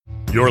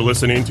You're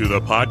listening to the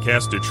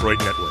Podcast Detroit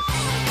Network.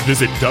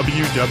 Visit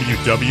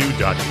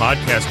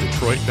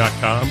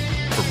www.podcastdetroit.com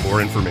for more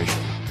information.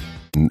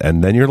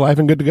 And then you're live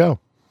and good to go.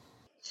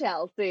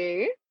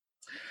 Chelsea.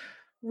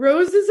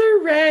 Roses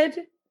are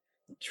red.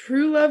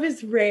 True love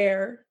is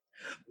rare.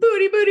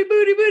 Booty, booty,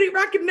 booty, booty,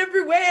 rocking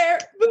everywhere.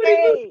 Booty,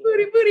 booty,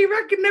 booty, booty,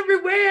 rocking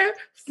everywhere.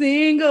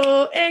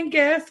 Single, and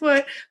guess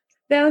what?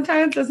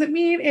 Valentine's doesn't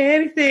mean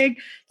anything.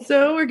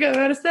 So we're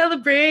going to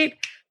celebrate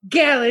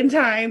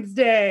Galentine's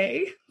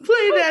Day.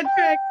 Play that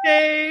track,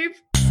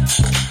 Dave.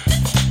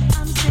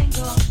 I'm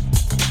single.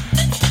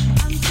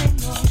 I'm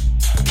single.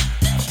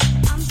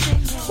 I'm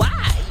single.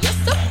 Why? You're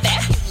so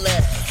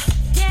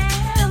fabulous.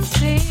 Yeah, I'm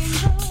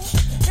single.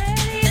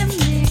 Ready to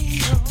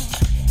mingle.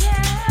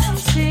 Yeah, I'm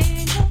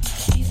single.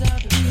 These are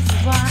the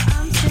reasons why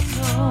I'm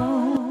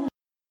single.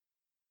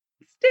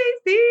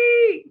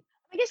 Stacy.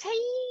 I guess, hey.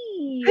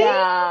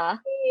 Yeah.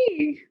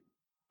 Hey.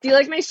 Do you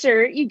like my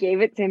shirt? You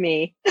gave it to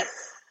me.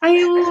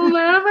 I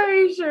love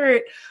our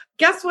shirt.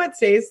 Guess what,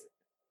 Stace?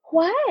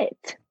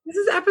 What? This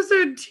is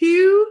episode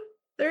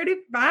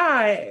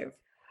 235.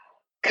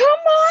 Come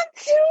on,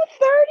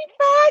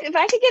 235. If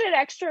I could get an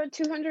extra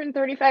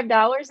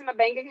 $235 in my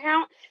bank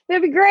account,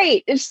 that'd be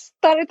great. I just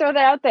thought I'd throw that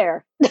out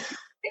there.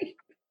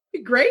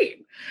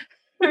 Great.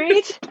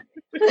 Right?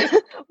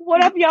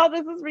 What up, y'all?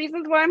 This is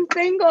Reasons Why I'm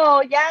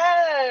Single.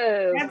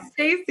 Yes. That's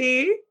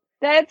Stacy.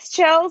 That's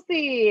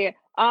Chelsea.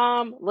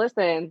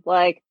 Listen,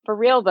 like, for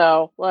real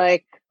though,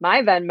 like,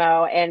 my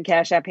Venmo and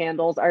Cash App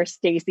handles are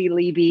Stacy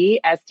Leeby,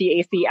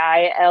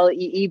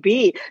 STACILEEB.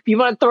 If you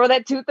want to throw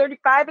that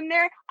 235 in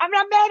there, I'm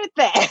not mad at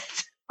that.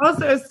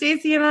 Also,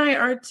 Stacy and I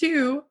are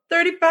two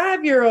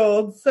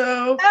 35-year-olds.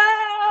 So,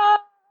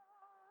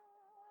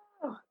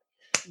 Oh,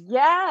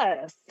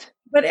 yes.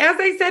 but as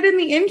I said in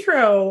the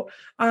intro,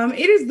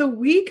 it is the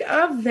week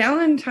of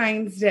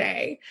Valentine's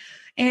Day,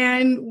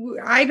 and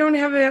I don't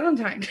have a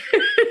Valentine.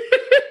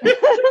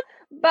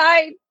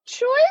 By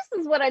choice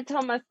is what I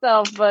tell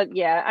myself, but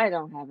yeah, I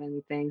don't have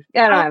anything.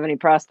 I don't have any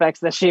prospects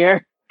this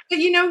year. But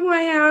you know who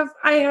I have?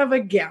 I have a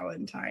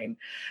Galentine.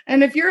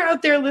 And if you're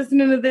out there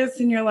listening to this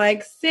and you're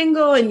like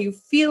single and you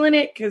feeling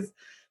it, because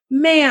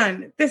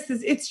man,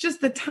 it's just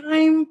the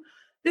time.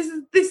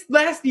 This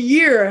last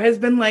year has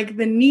been like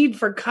the need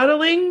for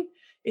cuddling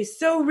is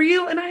so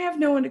real, and I have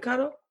no one to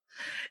cuddle.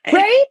 And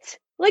Right?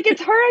 Like,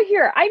 it's hard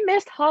here. I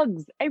miss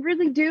hugs. I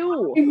really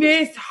do. I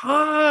miss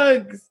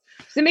hugs.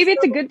 So maybe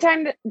it's a good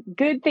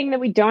thing that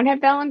we don't have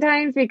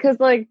Valentine's, because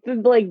like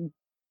the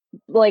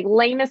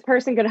lamest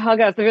person could hug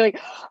us. They'd be like,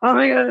 "Oh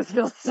my god, this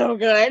feels so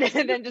good,"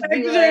 and then just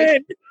be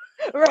like,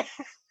 right.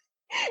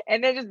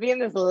 And then just be in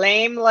this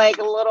lame like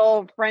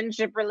little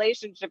friendship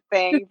relationship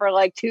thing for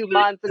like 2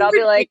 months, and I'll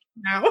be like,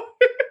 now.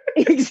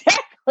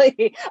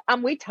 exactly.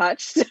 We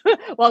touched.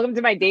 Welcome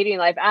to my dating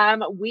life.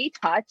 We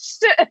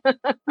touched for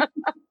an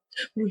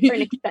We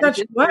touched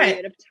extended what?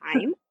 period of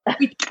time.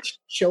 We touched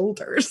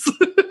shoulders.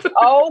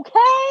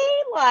 Okay,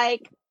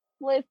 like,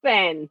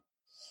 listen,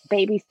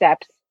 baby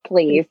steps,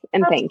 please,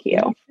 and thank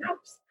you.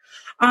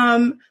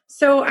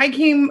 So I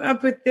came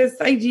up with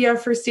this idea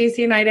for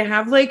Stacy and I to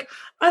have like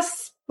a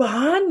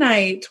spa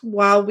night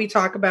while we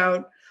talk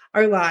about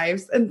our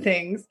lives and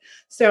things.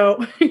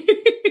 So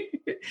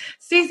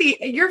Stacy,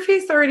 your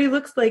face already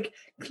looks like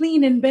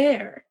clean and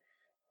bare.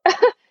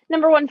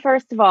 Number one,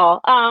 first of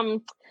all,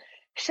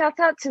 shout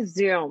out to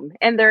Zoom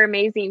and their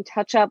amazing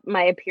touch up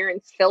my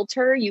appearance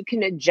filter. You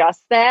can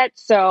adjust that.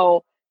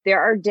 So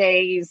there are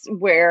days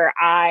where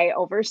I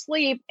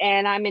oversleep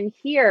and I'm in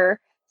here,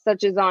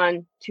 such as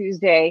on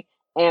Tuesday,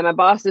 and my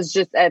boss is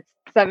just at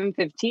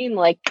 7:15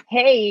 like,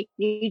 "Hey,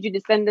 need you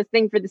to send this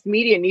thing for this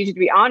media, need you to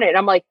be on it." And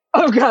I'm like,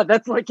 "Oh god,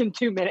 that's like in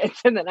 2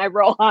 minutes." And then I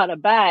roll out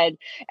of bed,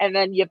 and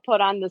then you put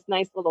on this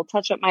nice little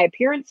touch up my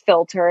appearance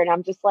filter, and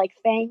I'm just like,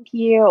 thank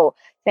you.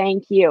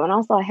 And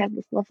also I have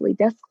this lovely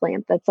desk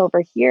lamp that's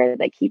over here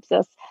that keeps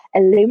us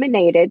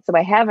illuminated, so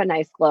I have a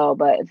nice glow.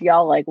 But if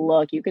y'all like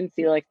look, you can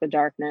see like the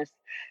darkness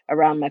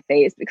around my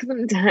face because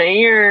I'm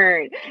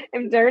tired.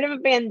 I'm tired of a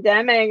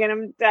pandemic, and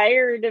I'm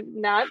tired of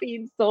not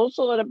being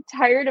social, and I'm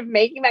tired of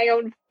making my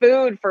own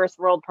food. First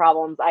world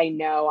problems. I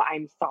know.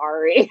 I'm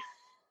sorry.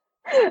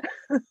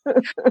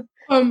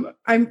 I'm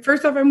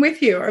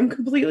with you. I'm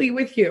completely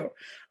with you.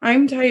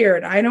 I'm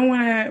tired. I don't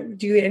want to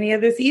do any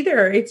of this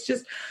either. It's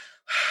just,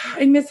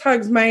 I miss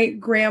hugs. My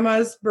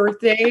grandma's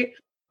birthday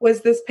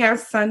was this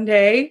past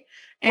Sunday,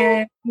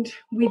 and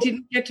we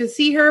didn't get to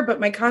see her, but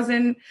my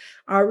cousin,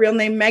 real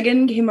name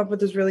Megan, came up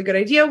with this really good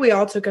idea. We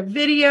all took a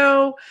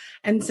video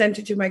and sent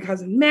it to my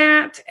cousin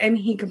Matt, and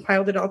he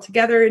compiled it all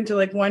together into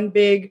like one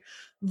big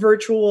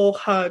virtual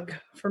hug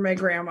for my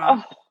grandma.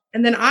 Oh.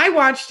 And then I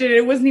watched it.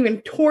 It wasn't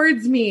even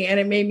towards me, and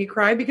it made me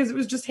cry because it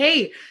was just,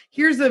 hey,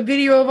 here's a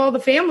video of all the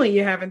family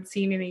you haven't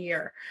seen in a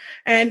year.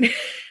 And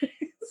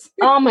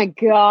oh my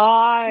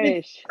gosh.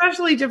 It's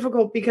especially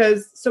difficult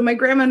because so my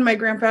grandma and my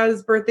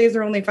grandpa's birthdays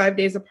are only 5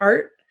 days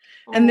apart.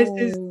 And this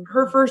is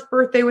her first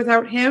birthday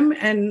without him,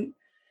 and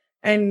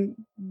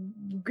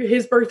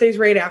his birthday's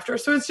right after.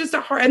 So it's just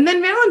a hard, and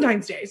then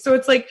Valentine's Day. So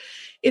it's like,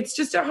 it's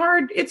just a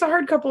hard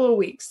couple of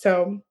weeks.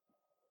 So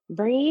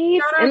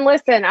Breathe. Shout out And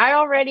listen,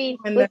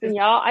 listen, And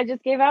y'all, I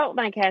just gave out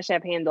my Cash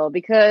App handle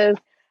because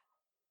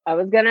I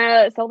was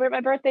gonna celebrate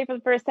my birthday for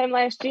the first time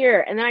last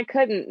year, and then I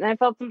couldn't, and I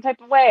felt some type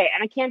of way,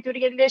 and I can't do it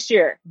again this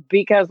year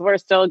because we're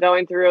still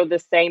going through the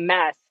same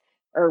mess,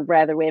 or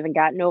rather, we haven't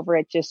gotten over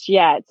it just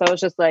yet. So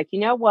it's just like, you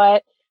know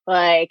what?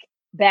 Like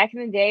back in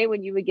the day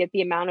when you would get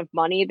the amount of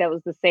money that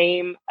was the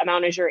same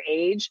amount as your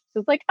age, so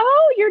it's like,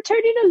 oh, you're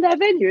turning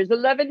 11. Here's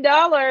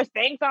 $11.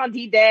 Thanks,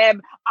 Auntie Deb.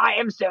 I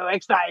am so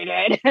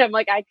excited. And I'm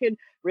like, I could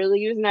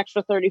really use an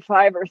extra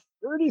 35 or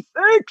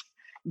 36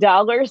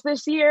 dollars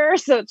this year.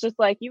 So it's just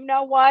like, you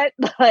know what?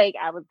 Like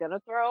I was gonna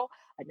throw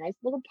a nice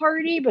little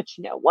party, but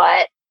you know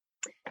what?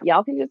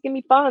 Y'all can just give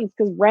me funds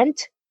because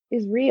rent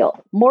is real.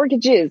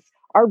 Mortgages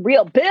are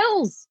real.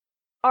 Bills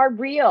are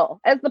real.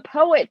 As the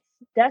poet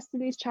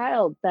Destiny's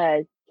Child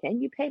says,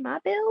 can you pay my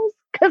bills?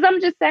 Because I'm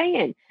just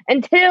saying,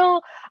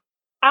 until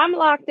I'm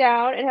locked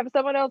down and have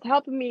someone else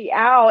helping me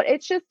out,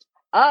 it's just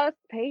us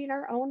paying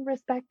our own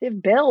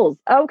respective bills.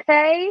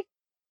 Okay.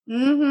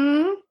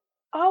 mm-hmm.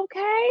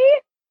 Okay.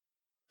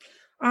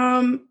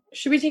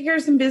 Should we take care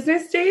of some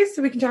business days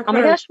so we can talk Oh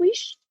about my gosh, we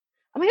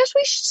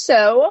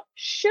so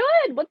should.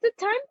 What's it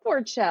time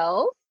for,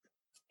 Chels?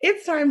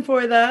 It's time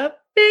for the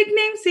big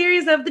name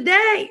series of the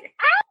day.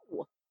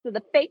 Ow! So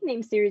the fake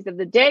name series of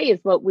the day is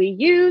what we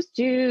use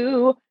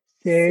to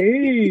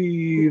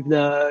save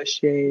the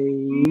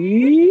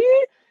shade.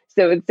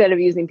 So instead of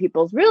using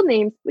people's real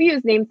names, we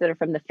use names that are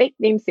from the fake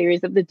name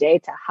series of the day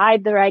to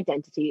hide their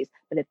identities.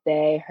 But if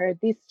they heard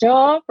these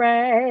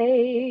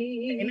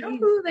stories, You know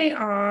who they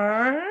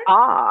are.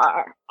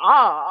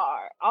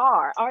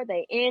 are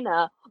they in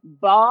a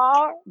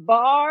bar?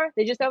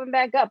 They just opened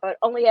back up, but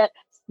only at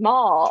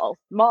small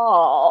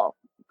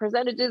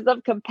percentages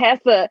of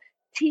capacity.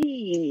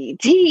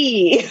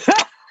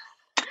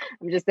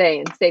 I'm just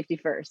saying, safety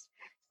first.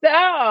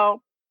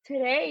 So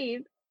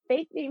today's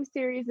fake name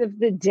series of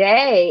the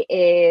day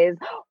is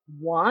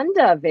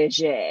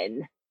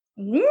WandaVision.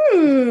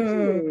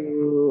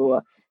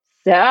 Ooh.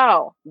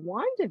 So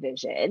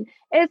WandaVision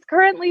is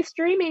currently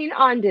streaming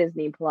on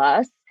Disney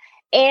Plus,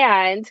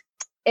 and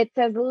it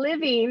says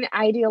living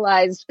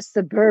idealized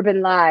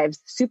suburban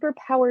lives,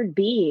 superpowered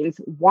beings,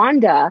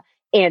 Wanda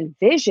and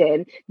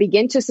Vision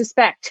begin to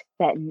suspect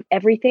that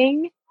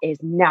everything is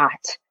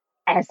not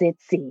as it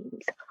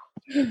seems.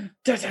 Dun,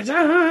 dun,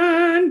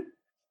 dun.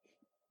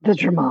 The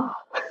drama.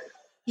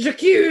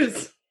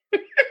 J'accuse.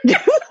 What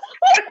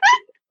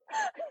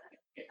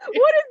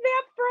is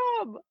that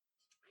from?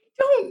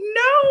 Don't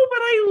know,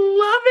 but I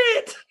love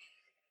it.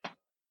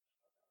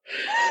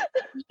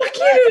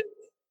 J'accuse.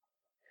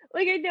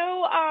 Like I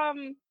know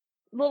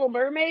Little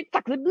Mermaid,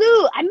 Chocolate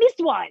Blue, I missed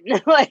one.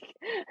 Like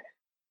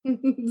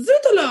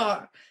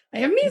Zootolor. I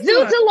have missed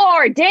one.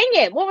 Zootolor, dang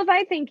it. What was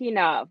I thinking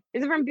of?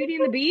 Is it from Beauty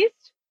and the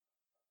Beast?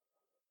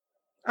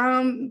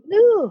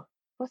 Blue.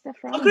 What's that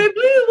from? Sacre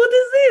Blue. What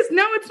is this?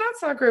 No, it's not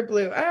Sacre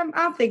Blue.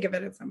 I'll think of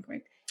it at some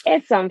point.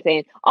 It's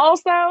something.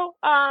 Also,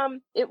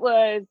 it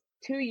was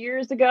 2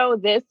 years ago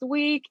this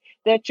week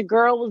that your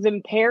girl was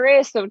in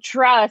Paris. So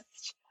trust.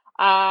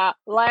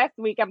 Last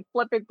week I'm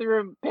flipping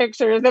through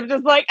pictures. I'm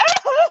just like,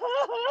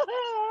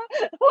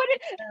 what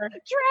is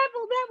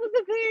travel? That was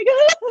a thing.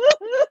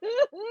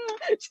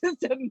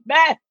 Just a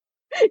mess.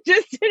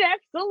 Just an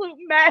absolute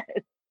mess.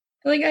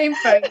 Like I'm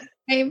fine.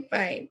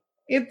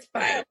 It's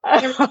fine.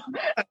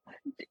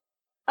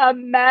 A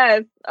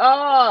mess.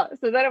 Oh,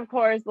 so then of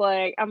course,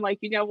 like I'm like,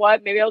 you know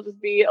what? Maybe I'll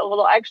just be a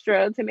little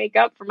extra to make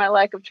up for my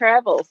lack of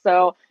travel.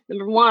 So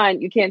number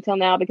one, you can't tell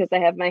now because I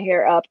have my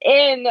hair up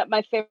in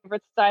my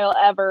favorite style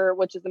ever,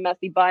 which is a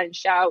messy bun.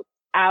 Shout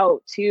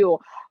out to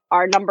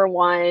our number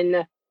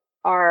one,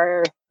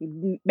 our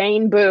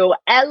main boo,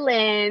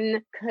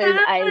 Ellen, because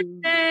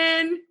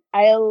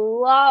I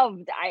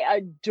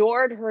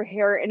adored her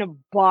hair in a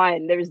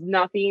bun. There's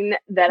nothing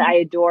that I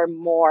adore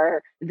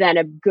more than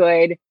a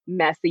good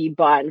messy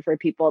bun for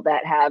people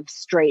that have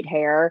straight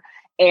hair.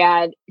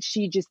 And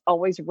she just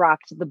always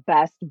rocked the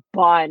best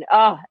bun.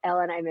 Oh,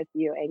 Ellen, I miss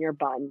you and your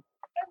bun.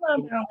 I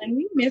love Ellen.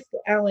 We miss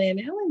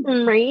Ellen.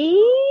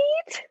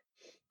 Right?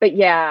 But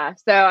yeah,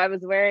 so I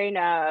was wearing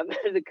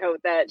the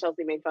coat that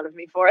Chelsea made fun of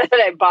me for that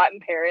I bought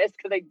in Paris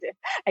because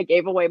I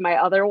gave away my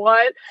other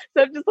one.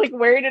 So I'm just like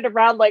wearing it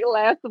around like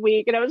last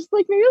week, and I was just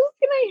like, maybe let's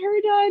get my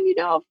hair done. You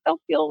know, I'll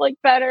feel like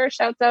better.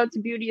 Shouts out to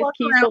Beauty is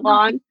Key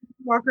Salon.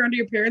 Walk around to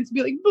your parents and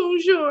be like,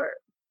 bonjour.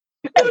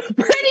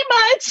 Pretty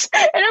much.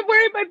 And I'm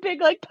wearing my big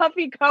like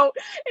puffy coat,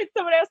 and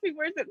someone asked me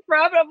where's it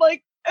from, and I'm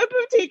like, a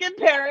boutique in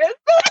Paris.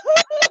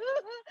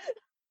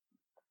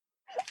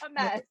 A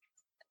mess.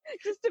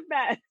 Just a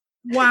mess.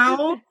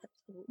 Wow.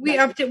 We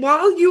update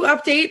while you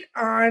update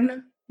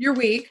on your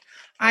week.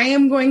 I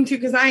am going to,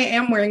 because I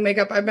am wearing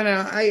makeup. I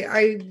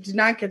did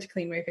not get to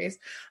clean my face.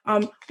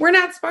 We're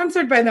not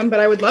sponsored by them, but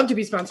I would love to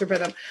be sponsored by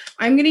them.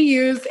 I'm going to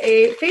use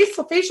a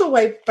facial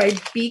wipe by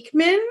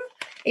Beekman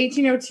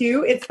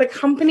 1802. It's the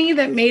company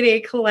that made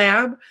a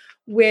collab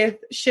with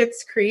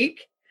Schitt's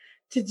Creek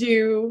to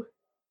do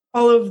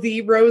all of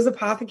the Rose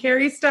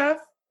Apothecary stuff.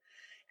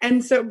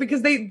 And so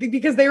because they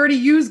already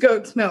use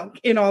goat's milk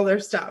in all their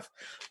stuff.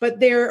 But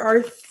there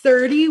are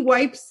 30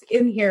 wipes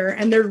in here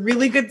and they're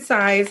really good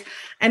size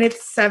and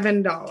it's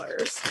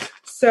 $7.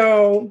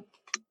 So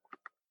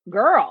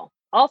Girl.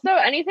 Also,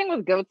 anything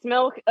with goat's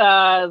milk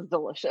is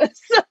delicious.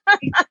 so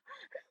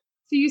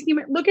you see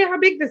look at how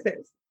big this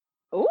is.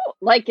 Ooh,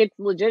 like it's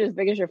legit as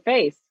big as your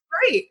face.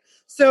 Right.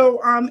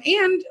 So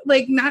and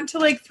like not to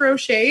like throw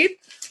shade,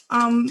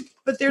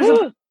 but there's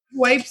a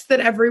wipes that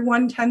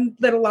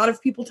a lot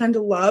of people tend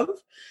to love,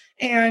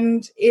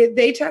 and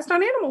they test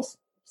on animals.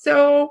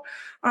 So,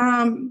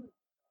 Shmermina.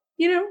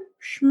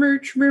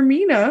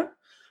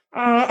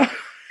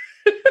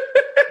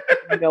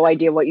 No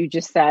idea what you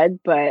just said,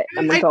 but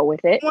I'm gonna go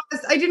with it.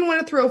 I didn't want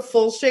to throw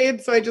full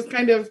shade, so I just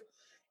kind of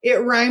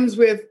it rhymes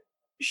with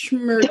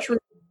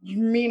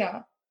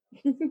Shmermina.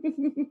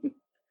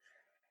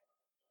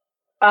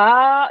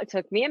 It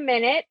took me a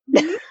minute.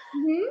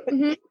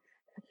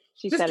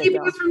 She Just said keep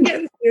it. us from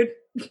getting sued.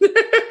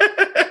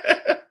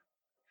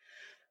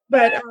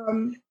 But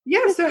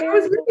yeah, so how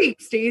was your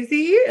week,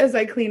 Stacey, as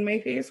I clean my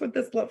face with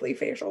this lovely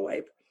facial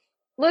wipe?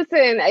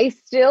 Listen, I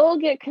still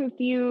get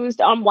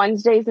confused on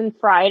Wednesdays and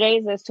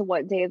Fridays as to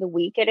what day of the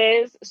week it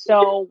is.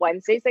 So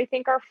Wednesdays, I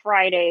think, are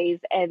Fridays.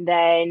 And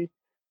then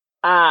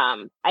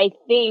I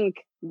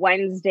think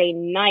Wednesday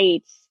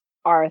nights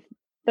are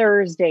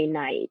Thursday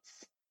nights.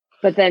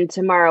 But then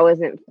tomorrow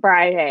isn't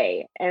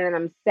Friday. And then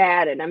I'm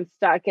sad and I'm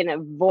stuck in a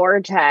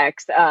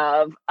vortex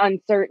of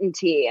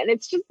uncertainty. And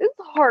it's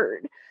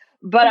hard.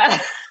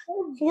 But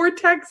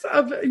vortex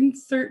of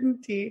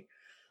uncertainty.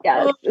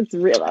 Yeah, it's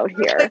real out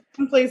here.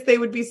 Someplace they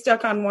would be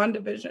stuck on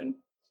WandaVision.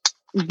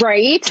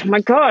 Right? Oh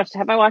my gosh,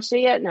 have I watched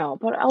it yet? No,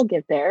 but I'll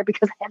get there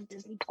because I have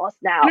Disney Plus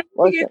now.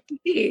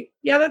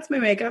 Yeah, that's my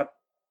makeup.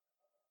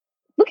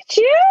 Look at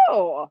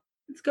you.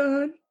 It's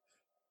good.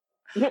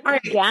 All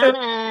right. Got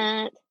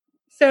it.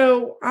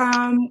 So,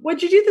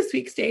 what'd you do this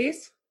week,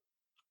 Stace?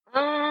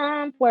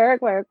 Work.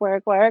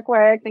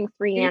 Thanks,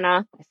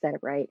 Brianna. I said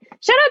it right.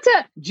 Shout out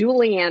to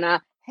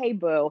Juliana. Hey,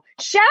 boo.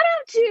 Shout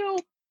out to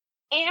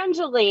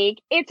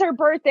Angelique. It's her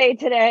birthday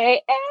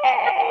today.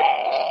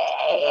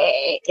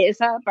 Hey, it's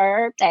her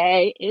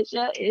birthday. It's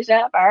your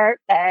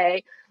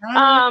birthday.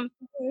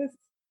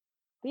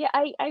 Yeah,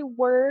 I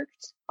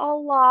worked a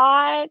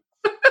lot.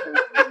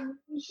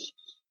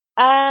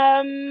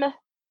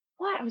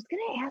 What? I was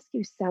gonna ask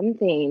you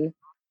something.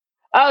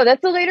 Oh,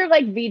 that's a later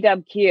like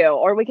VWQ,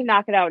 or we can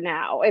knock it out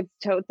now. It's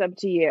up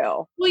to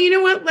you. Well, you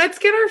know what? Let's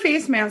get our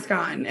face mask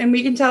on and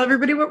we can tell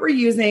everybody what we're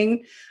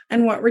using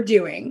and what we're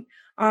doing.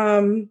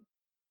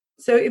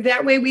 So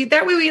that way we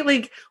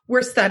like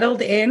we're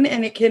settled in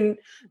and it can,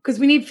 because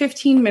we need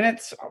 15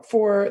 minutes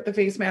for the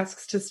face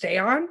masks to stay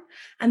on.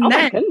 And then,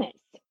 my goodness.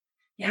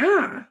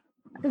 Yeah.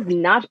 This is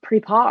not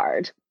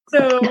prepared.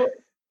 So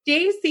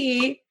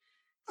Stacey,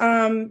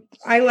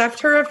 I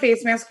left her a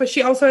face mask, but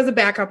she also has a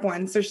backup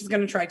one, so she's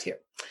going to try two.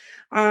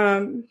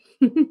 I'm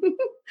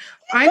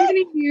going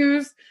to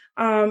use,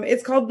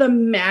 it's called the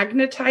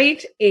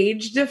Magnetite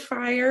Age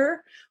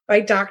Defier by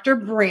Dr.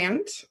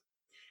 Brandt.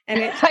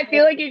 And I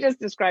feel like you just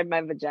described my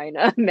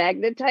vagina.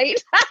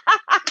 Magnetite.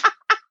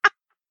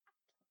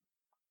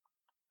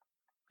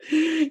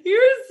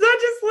 You're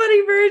such a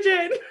slutty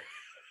virgin.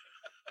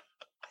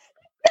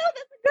 No,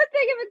 that's a good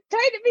thing. If it's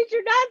tight, it means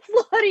you're not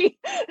slutty.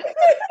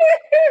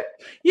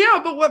 Yeah,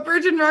 but what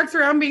virgin walks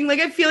around being like,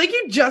 I feel like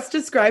you just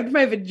described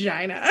my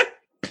vagina.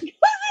 Because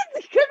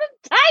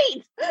it's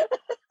tight.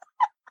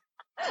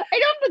 I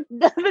know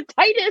the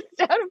tightest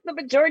out of the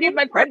majority of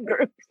my friend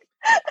groups.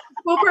 The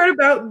cool part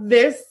about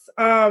this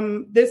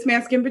this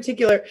mask in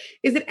particular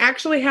is it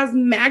actually has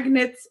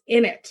magnets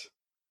in it.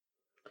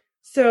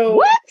 So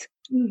what?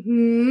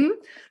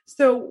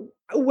 So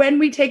when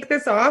we take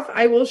this off,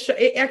 I will show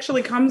it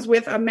actually comes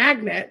with a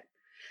magnet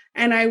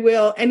and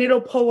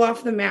it'll pull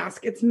off the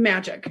mask. It's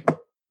magic.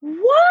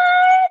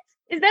 What?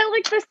 Is that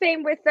like the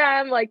same with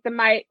like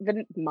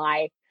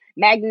my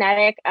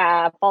magnetic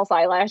false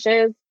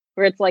eyelashes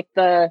where it's like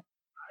the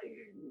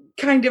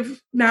kind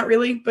of not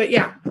really, but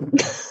yeah.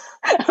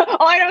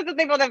 All I know is that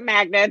they both have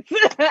magnets.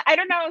 I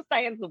don't know how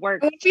science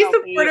works.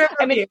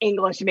 I'm an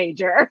English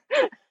major.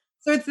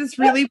 So it's this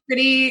really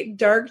pretty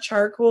dark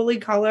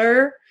charcoaly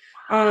color.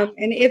 And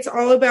it's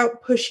all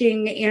about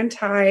pushing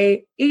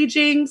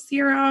anti-aging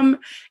serum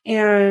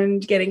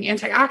and getting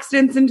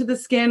antioxidants into the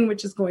skin,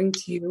 which is going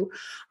to,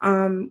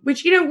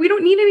 we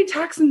don't need any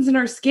toxins in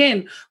our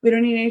skin. We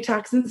don't need any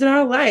toxins in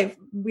our life.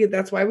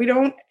 That's why we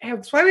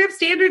have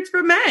standards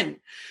for men.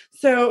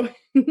 So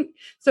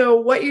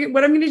what I'm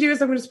going to do is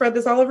I'm going to spread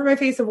this all over my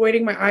face,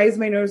 avoiding my eyes,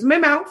 my nose, and my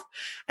mouth,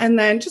 and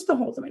then just the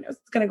holes in my nose.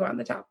 It's going to go on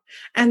the top.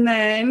 And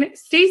then,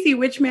 Stacey,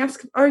 which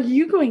mask are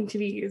you going to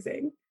be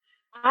using?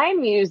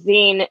 I'm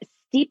using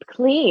Steep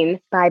Clean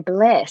by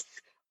Bliss.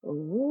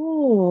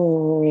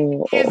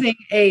 Ooh. Using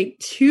a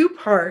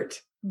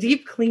 2-part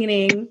deep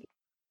cleaning.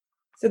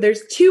 So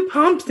there's 2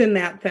 pumps in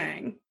that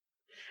thing.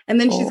 And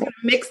then she's going to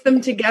mix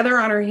them together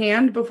on her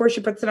hand before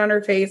she puts it on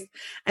her face.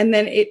 And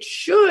then it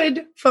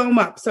should foam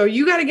up. So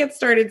you got to get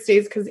started,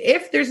 Stace, because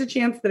if there's a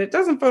chance that it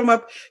doesn't foam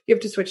up, you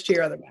have to switch to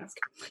your other mask.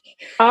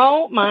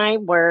 Oh my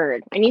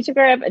word. I need to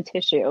grab a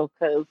tissue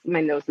because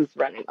my nose is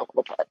running a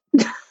little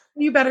bit.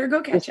 You better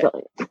go catch It's it.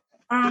 really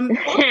Um,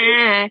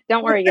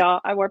 Don't worry,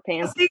 y'all. I wore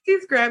pants.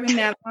 Stacey's grabbing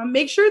that.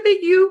 Make sure that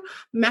you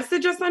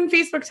message us on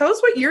Facebook. Tell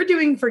us what you're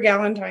doing for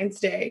Galentine's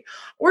Day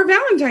or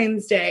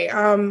Valentine's Day.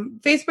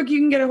 Facebook, you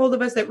can get a hold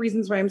of us at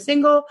Reasons Why I'm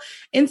Single.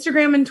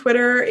 Instagram and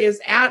Twitter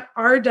is at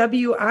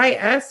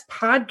RWIS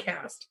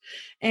Podcast.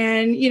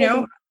 And, you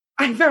know,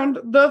 I found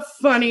the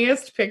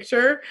funniest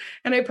picture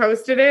and I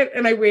posted it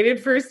and I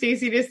waited for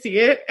Stacey to see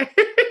it.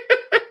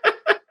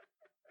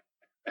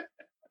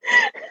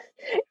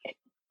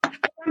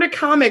 A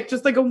comic,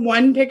 just like a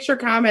one picture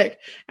comic,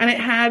 and it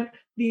had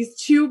these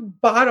two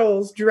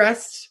bottles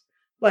dressed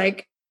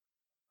like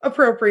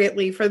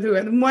appropriately for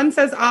the one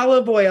says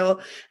olive oil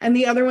and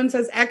the other one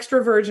says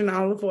extra virgin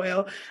olive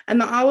oil,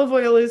 and the olive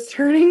oil is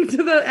turning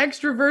to the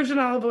extra virgin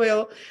olive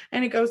oil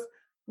and it goes,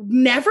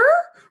 never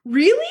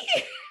really.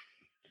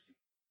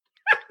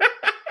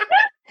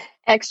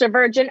 Extra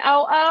virgin.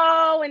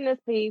 Oh, in this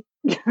piece.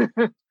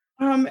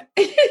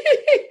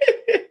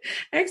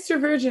 Extra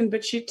virgin,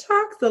 but she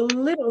talks a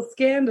little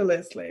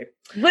scandalously.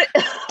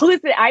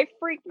 Listen, I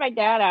freaked my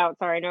dad out.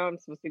 Sorry, I know I'm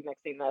supposed to be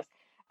mixing this.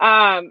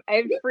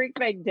 I freaked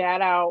my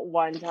dad out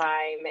one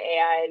time,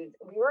 and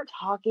we were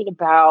talking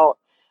about,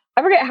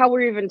 I forget how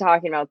we were even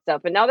talking about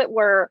stuff, but now that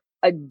we're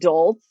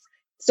adults,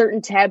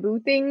 certain taboo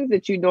things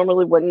that you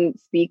normally wouldn't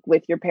speak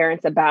with your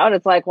parents about,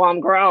 it's like, well, I'm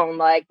grown.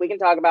 Like, we can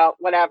talk about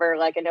whatever.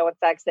 Like, I know what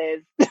sex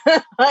is.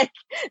 Like,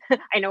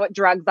 I know what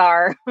drugs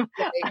are.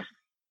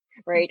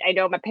 Right. I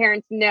know my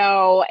parents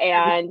know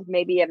and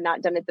maybe have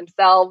not done it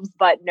themselves,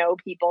 but know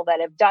people that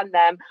have done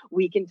them.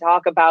 We can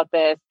talk about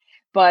this.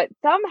 But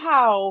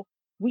somehow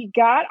we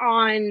got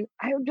on,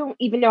 I don't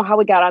even know how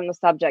we got on the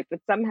subject, but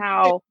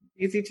somehow.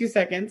 Easy 2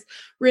 seconds.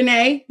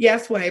 Renee,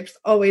 yes, wipes,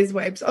 always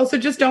wipes. Also,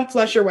 just don't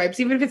flush your wipes.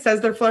 Even if it says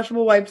they're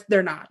flushable wipes,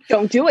 they're not.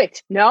 Don't do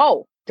it.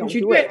 No, don't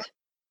you do it.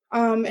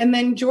 And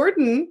then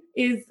Jordan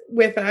is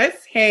with us.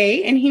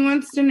 Hey, and he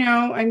wants to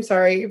know, I'm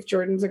sorry if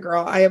Jordan's a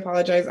girl. I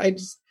apologize.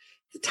 It's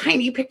a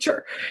tiny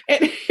picture.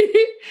 And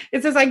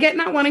it says, I get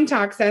not wanting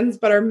toxins,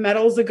 but are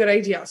metals a good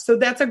idea? So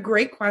that's a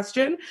great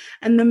question.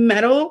 And the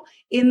metal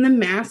in the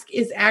mask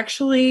is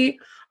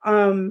actually,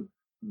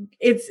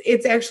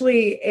 it's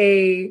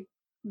actually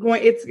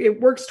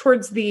it works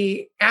towards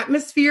the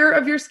atmosphere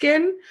of your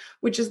skin,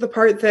 which is the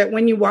part that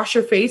when you wash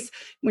your face,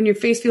 when your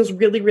face feels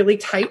really, really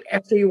tight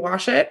after you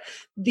wash it,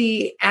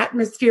 the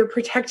atmosphere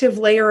protective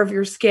layer of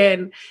your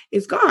skin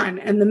is gone.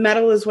 And the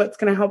metal is what's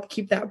going to help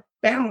keep that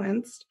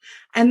balanced.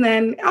 And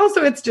then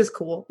also it's just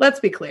cool. Let's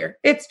be clear.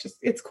 It's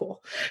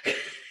cool.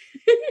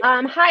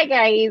 Hi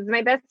guys.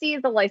 My bestie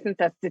is a licensed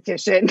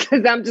esthetician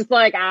because I'm just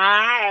like,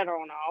 I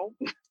don't know.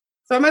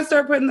 So I'm going to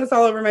start putting this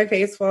all over my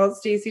face while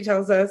Stacey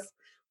tells us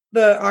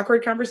the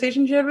awkward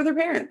conversation she had with her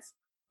parents.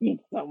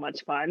 It's so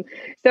much fun.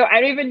 So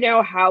I don't even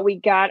know how we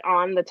got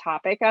on the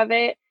topic of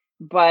it,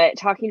 but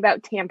talking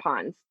about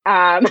tampons.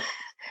 I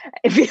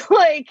feel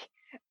like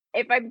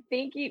if I'm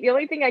thinking, the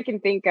only thing I can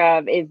think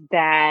of is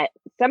that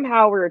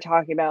somehow we were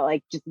talking about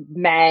like just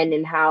men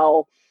and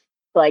how,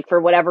 like,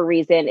 for whatever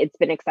reason, it's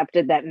been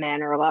accepted that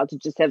men are allowed to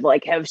just have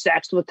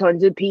sex with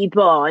tons of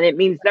people and it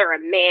means they're a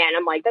man.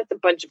 I'm like, that's a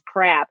bunch of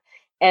crap.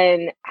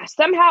 And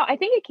somehow, I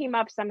think it came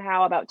up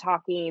somehow about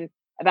talking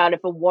about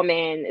if a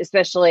woman,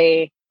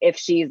 especially if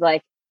she's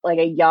like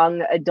a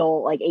young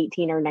adult, like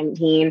 18 or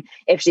 19,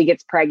 if she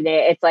gets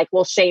pregnant, it's like,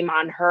 well, shame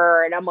on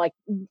her. And I'm like,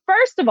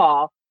 first of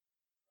all,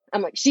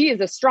 she is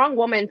a strong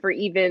woman for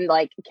even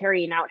like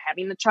carrying out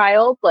having the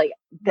child. Like,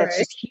 that's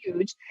just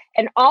huge.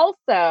 And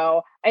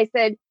also I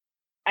said,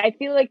 I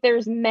feel like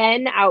there's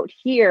men out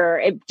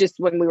here, just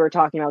when we were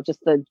talking about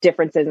just the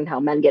differences in how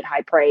men get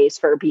high praise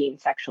for being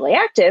sexually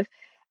active,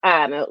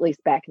 at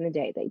least back in the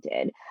day they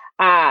did.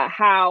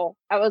 How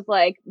I was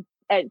like,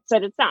 I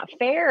said it's not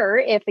fair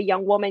if a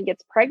young woman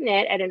gets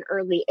pregnant at an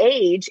early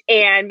age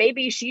and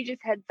maybe she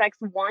just had sex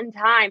one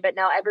time, but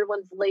now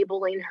everyone's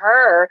labeling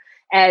her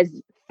as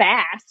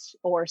fast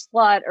or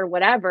slut or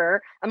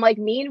whatever. I'm like,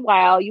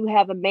 meanwhile, you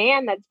have a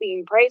man that's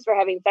being praised for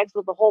having sex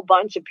with a whole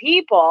bunch of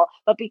people,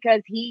 but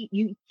because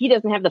he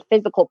doesn't have the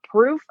physical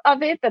proof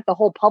of it that the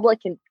whole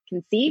public can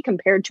see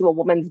compared to a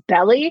woman's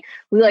belly,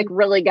 we like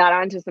really got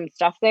onto some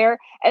stuff there.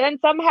 And then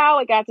somehow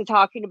it got to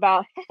talking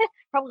about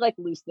probably like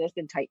looseness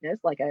and tightness,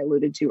 like I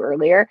alluded to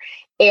earlier.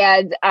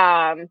 And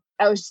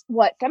I was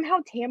somehow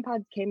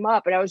tampons came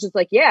up and I was just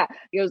like, yeah,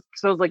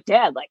 so I was like,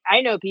 Dad, like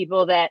I know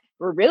people that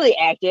were really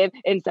active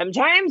and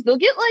sometimes they'll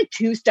get like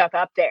two stuck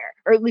up there,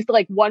 or at least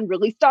like one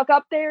really stuck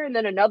up there and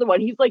then another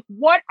one. He's like,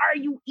 what are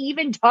you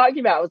even talking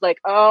about? I was like,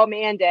 oh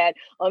man, Dad,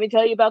 let me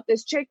tell you about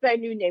this chick that I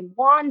knew named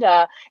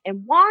Wanda.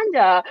 And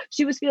Wanda,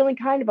 she was feeling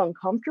kind of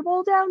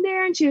uncomfortable down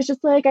there. And she was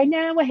just like, I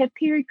know I have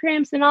period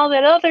cramps and all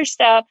that other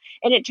stuff.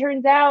 And it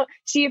turns out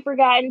she had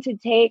forgotten to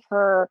take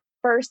her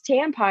first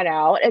tampon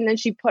out and then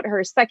she put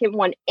her second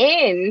one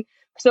in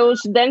So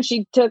then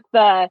she took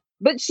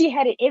but she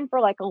had it in for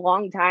like a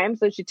long time.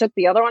 So she took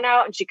the other one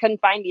out and she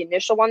couldn't find the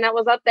initial one that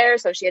was up there.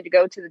 So she had to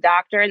go to the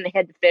doctor and they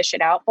had to fish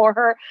it out for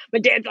her.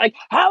 But Dad's like,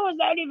 how is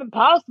that even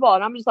possible?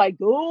 And I'm just like,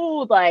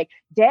 dude, like,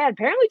 Dad,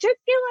 apparently chicks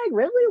get like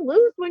really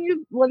loose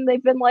when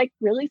they've been like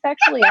really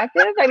sexually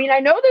active. I mean, I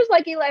know there's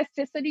like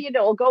elasticity and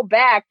it'll go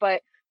back,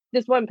 but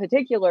this one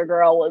particular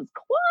girl was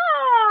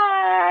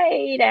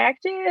quite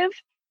active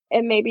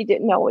and maybe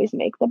didn't always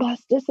make the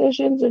best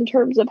decisions in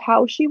terms of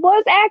how she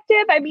was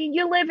active. I mean,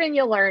 you live and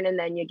you learn and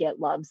then you get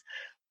loves.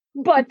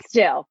 But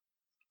still.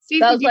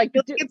 Stacey, That was do you like,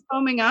 feel like it's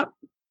foaming up?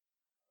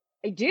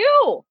 I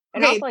do.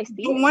 And Okay, also I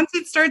see but it. once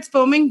it starts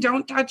foaming,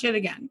 don't touch it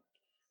again.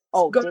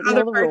 Oh, Go to didn't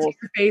other know the parts of rules.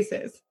 your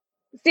faces.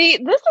 See,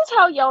 this is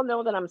how y'all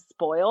know that I'm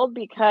spoiled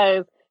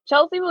because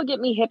Chelsea will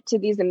get me hip to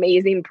these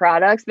amazing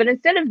products, but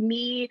instead of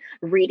me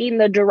reading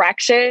the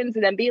directions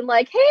and then being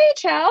like, hey,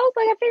 Chelsea,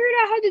 like I figured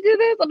out how to do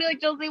this, I'll be like,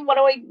 Chelsea, what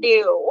do I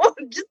do?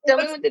 Just tell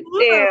me what to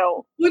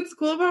do. What's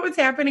cool about what's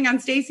happening on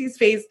Stacey's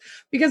face,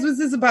 because this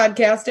is a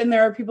podcast and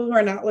there are people who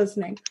are not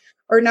listening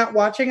or not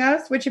watching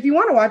us, which if you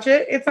want to watch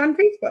it, it's on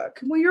Facebook.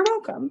 Well, you're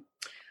welcome.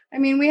 I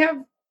mean, we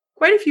have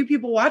quite a few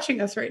people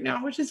watching us right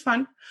now, which is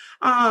fun.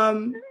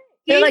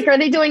 They're like, are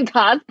they doing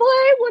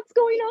cosplay? What's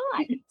going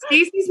on?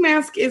 Stacey's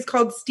mask is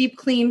called Steep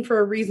Clean for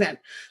a reason.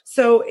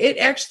 So it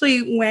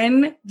actually,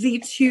 when the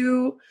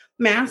two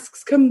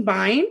masks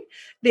combine,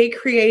 they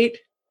create This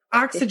is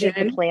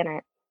oxygen the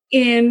planet.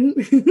 in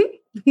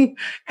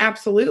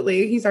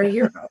absolutely, he's our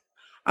hero.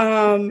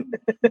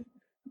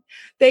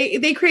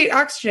 They create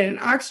oxygen.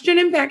 Oxygen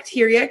and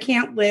bacteria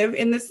can't live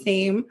in the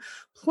same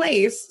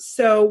place.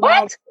 So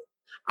while What?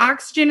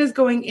 oxygen is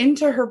going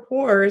into her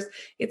pores,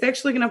 it's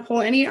actually going to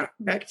pull any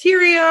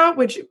bacteria,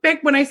 which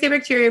when I say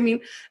bacteria, I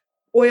mean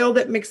oil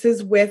that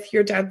mixes with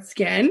your dead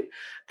skin,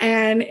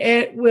 and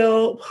it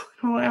will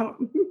pull out.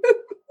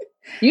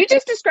 You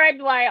just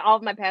described why all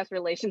of my past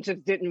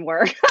relationships didn't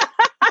work.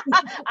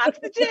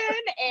 Oxygen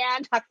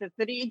and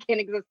toxicity can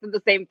exist in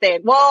the same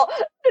thing. Well,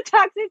 the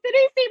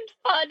toxicity seemed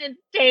fun and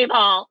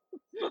stable.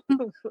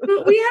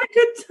 We had a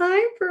good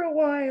time for a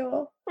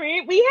while.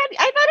 Right?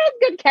 I thought it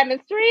was good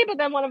chemistry, but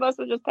then one of us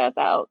would just pass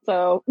out.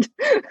 So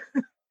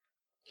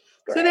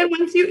So then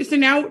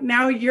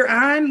now you're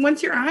on.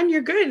 Once you're on,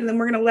 you're good. And then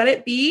we're gonna let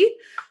it be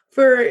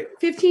for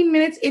 15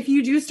 minutes. If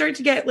you do start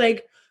to get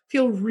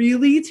feel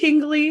really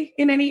tingly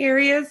in any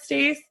areas,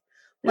 Stace,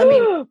 let me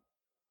know.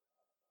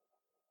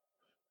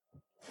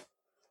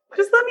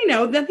 Just let me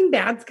know. Nothing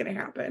bad's gonna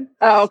happen.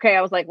 Oh, okay.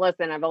 I was like,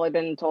 listen, I've only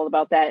been told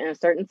about that in a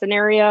certain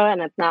scenario,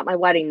 and it's not my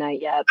wedding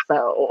night yet,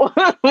 so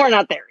we're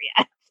not there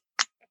yet.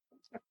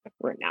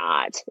 We're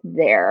not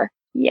there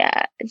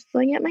yet. Just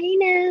looking at my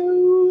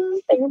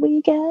nose. There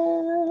we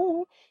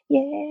go.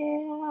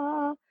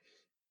 Yeah.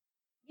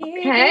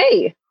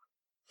 Okay.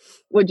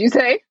 What'd you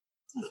say?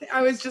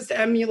 I was just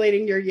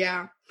emulating your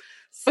yeah.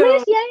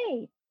 Please, So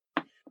yay.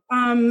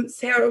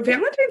 so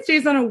Valentine's Day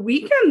is on a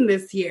weekend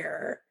this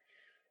year.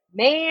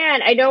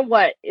 Man, I know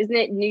what. Isn't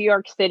it New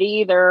York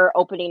City? They're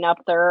opening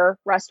up their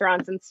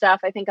restaurants and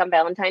stuff, I think, on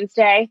Valentine's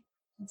Day.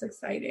 That's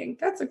exciting.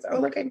 Oh,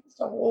 look, I missed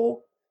a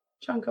whole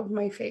chunk of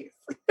my face.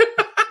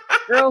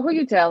 Girl, who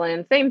you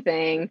telling? Same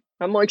thing.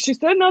 I'm like, she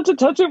said not to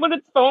touch it when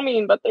it's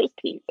foaming, but there's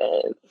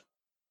pieces.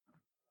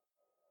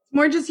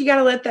 More just you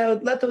gotta let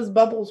those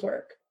bubbles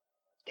work.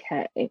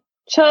 Okay.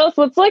 Chels,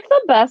 what's like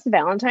the best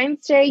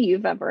Valentine's Day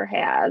you've ever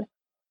had?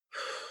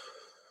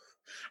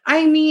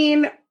 I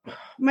mean,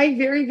 my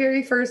very,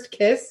 very first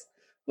kiss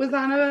was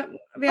on a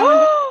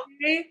Valentine's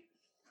Day.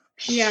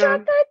 Yeah.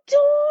 Shut the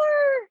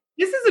door.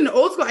 This is an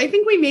old school. I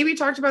think we maybe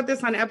talked about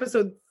this on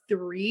episode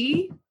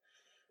 3.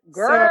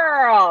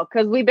 Girl,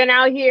 because we've been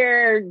out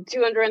here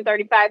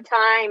 235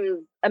 times,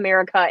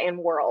 America and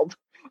world.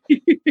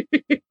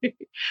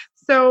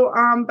 So,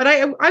 but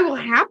I will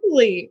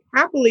happily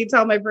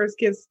tell my first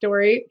kiss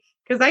story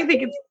because I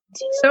think it's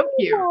so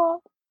cute.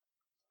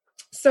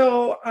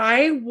 So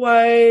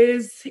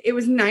it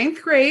was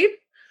 9th grade.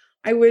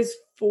 I was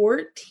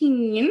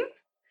 14.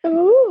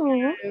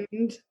 Ooh.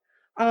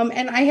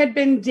 And I had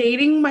been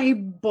dating my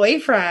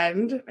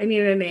boyfriend. I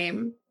need a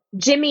name.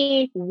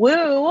 Jimmy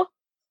Woo.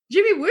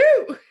 Jimmy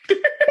Woo.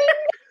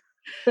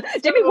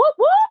 Jimmy Woo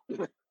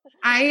Woo.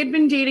 I had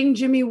been dating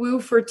Jimmy Woo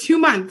for 2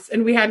 months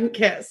and we hadn't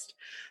kissed.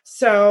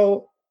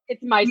 So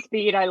It's my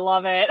speed. I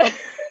love it.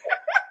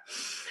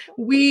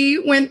 we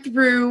went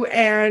through,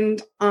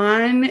 and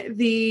on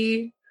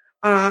the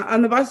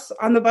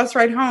bus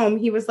ride home,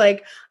 he was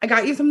like, I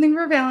got you something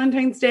for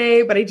Valentine's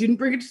Day, but I didn't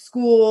bring it to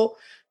school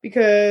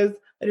because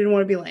I didn't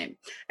want to be lame.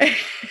 And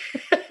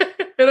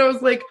I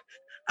was like,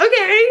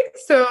 okay.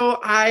 So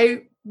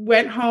I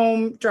went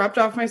home, dropped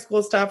off my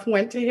school stuff,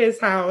 went to his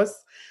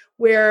house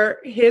where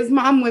his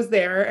mom was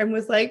there and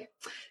was like,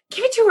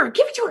 give it to her,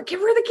 give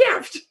her the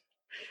gift.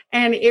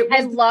 And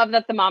I love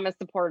that the mom is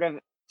supportive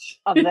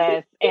of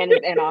this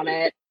and on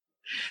it.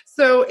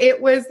 So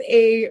it was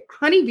a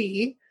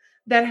honeybee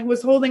that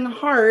was holding a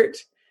heart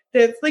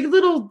that's like a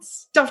little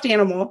stuffed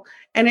animal,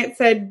 and it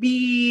said,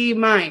 be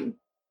mine.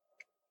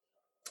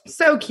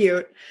 So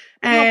cute.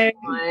 And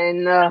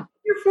Fun.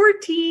 you're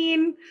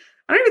 14.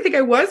 I don't even think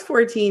I was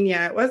 14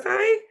 yet. Was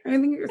I? I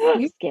think it was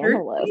maybe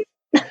Scandalous.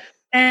 13.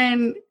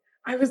 And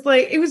I was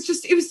like, it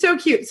was so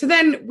cute. So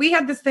then we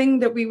had this thing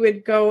that we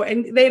would go,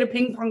 and they had a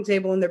ping pong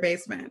table in their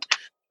basement.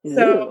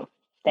 So Ooh,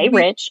 they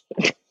rich.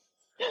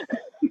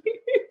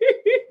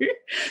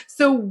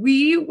 so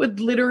we would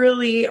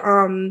literally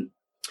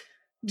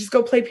just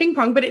go play ping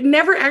pong, but it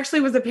never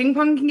actually was a ping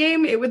pong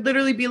game. It would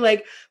literally be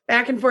like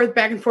back and forth,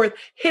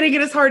 hitting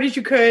it as hard as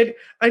you could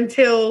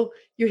until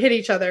you hit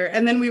each other.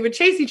 And then we would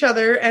chase each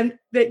other. And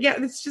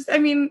it's just, I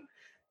mean,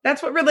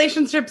 that's what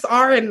relationships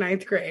are in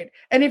 9th grade.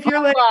 And if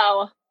you're like,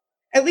 Hello.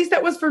 at least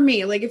that was for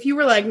me. Like if you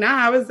were like, nah,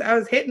 I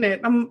was hitting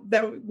it. No.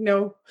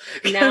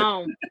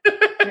 No.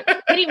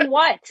 Hitting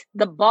what?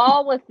 The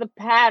ball with the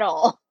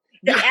paddle.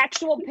 The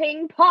actual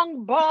ping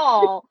pong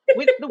ball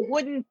with the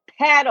wooden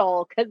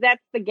paddle, because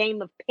that's the game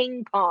of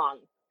ping pong.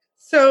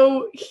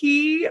 So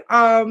we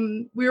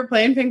were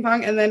playing ping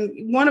pong, and then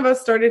one of us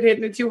started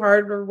hitting it too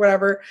hard or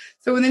whatever.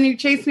 So then he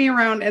chased me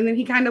around, and then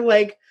he kind of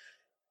like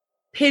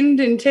pinned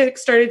and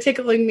started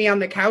tickling me on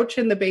the couch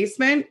in the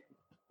basement.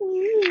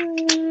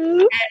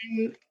 And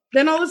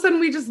then all of a sudden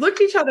we just looked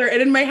at each other,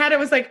 and in my head I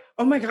was like,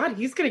 oh my God,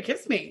 he's going to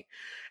kiss me.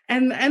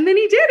 And then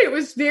he did. It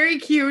was very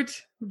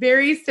cute,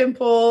 very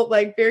simple,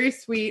 like very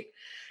sweet.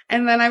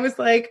 And then I was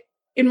like,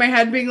 in my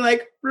head being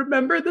like,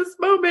 remember this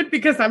moment,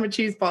 because I'm a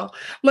cheese ball.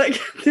 Like,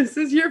 this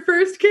is your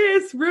first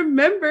kiss.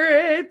 Remember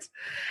it.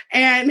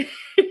 And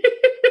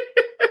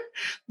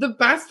the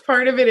best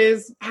part of it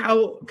is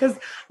because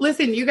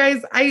listen, you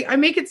guys, I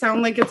make it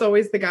sound like it's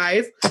always the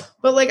guys,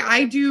 but like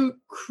I do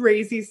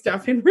crazy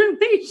stuff in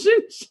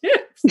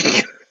relationships.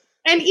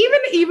 And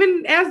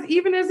even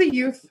as a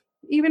youth,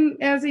 even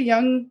as a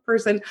young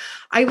person,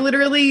 I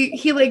literally,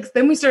 he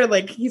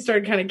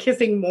started kind of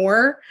kissing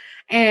more.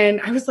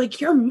 And I was like,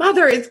 your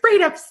mother is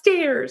right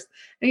upstairs.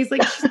 And he's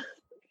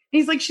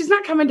like, she's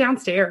not coming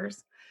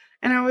downstairs.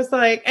 And I was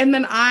like, and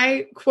then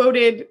I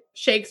quoted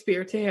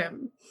Shakespeare to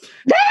him.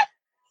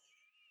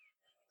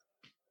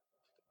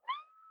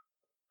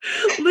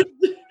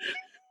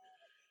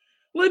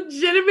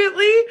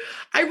 Legitimately,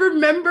 I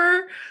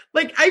remember,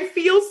 like, I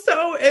feel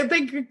so,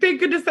 thank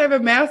goodness I have a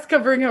mask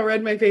covering how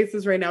red my face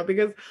is right now,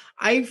 because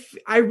I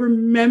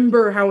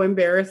remember how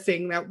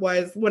embarrassing that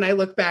was when I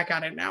look back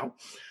on it now.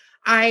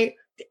 I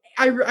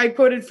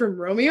quoted from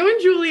Romeo and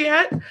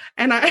Juliet,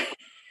 and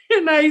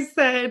I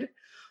said,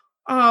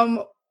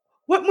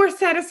 what more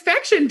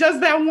satisfaction does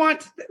thou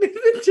want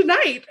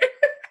tonight?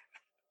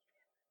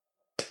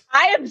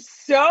 I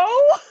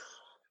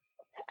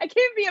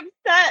can't be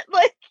upset.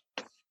 Like,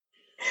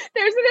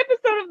 there's an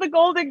episode of The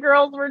Golden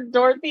Girls where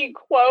Dorothy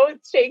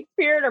quotes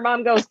Shakespeare and her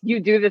mom goes, you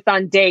do this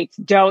on dates,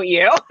 don't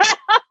you?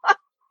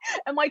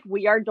 I'm like,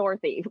 we are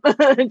Dorothy.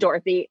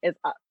 Dorothy is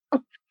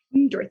us.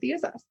 Dorothy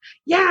is us.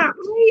 Yeah,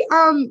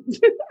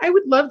 I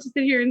would love to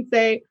sit here and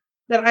say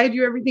that I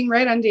do everything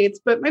right on dates,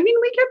 but I mean,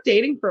 we kept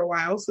dating for a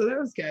while, so that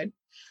was good.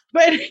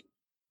 But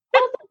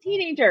also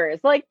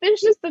teenagers, like,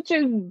 there's just such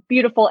a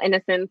beautiful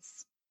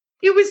innocence.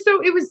 It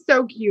was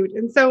so cute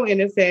and so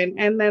innocent.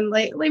 And then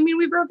like, I mean,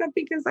 we broke up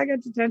because I got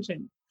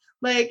detention.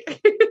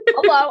 Like,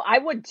 hello, I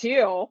would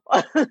too.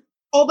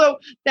 Although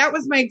that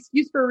was my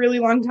excuse for a really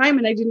long time.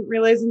 And I didn't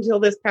realize until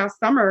this past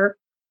summer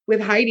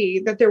with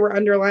Heidi that there were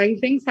underlying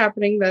things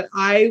happening that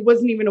I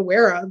wasn't even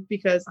aware of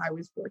because I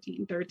was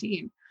 14,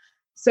 13.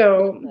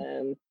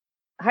 So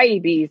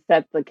Heidi B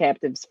sets the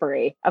captives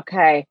free.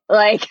 Okay.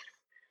 Like,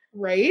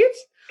 right?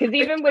 Because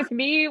even with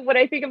me, when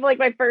I think of like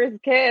my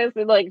first kiss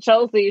and like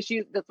Chelsea,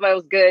 that's why it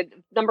was good.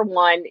 Number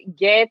one,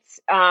 get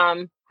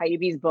Heidi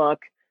B's book.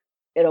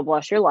 It'll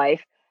bless your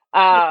life.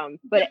 But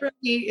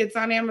it's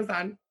on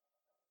Amazon.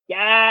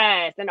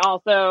 Yes. And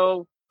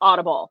also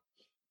Audible.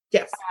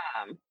 Yes.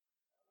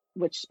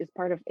 Which is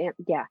part of,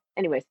 yeah.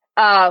 Anyways,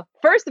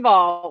 first of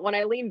all, when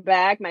I lean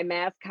back, my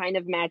mask kind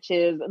of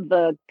matches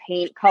the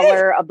paint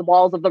color of the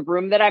walls of the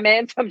room that I'm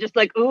in. So I'm just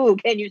like, ooh,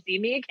 can you see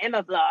me?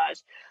 Camouflage.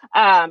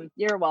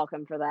 You're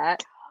welcome for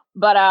that.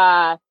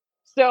 But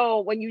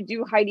so when you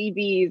do Heidi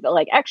B's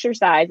like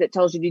exercise, it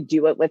tells you to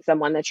do it with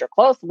someone that you're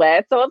close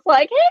with. So it's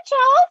like,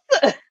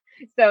 hey, Chelsea.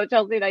 So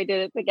Chelsea and I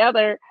did it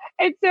together.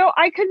 And so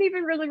I couldn't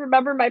even really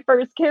remember my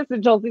first kiss.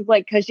 And Chelsea's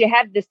like, because you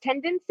have this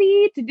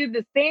tendency to do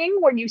this thing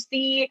where you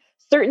see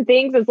certain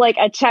things as like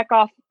a check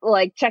off,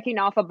 like checking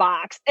off a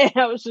box. And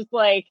I was just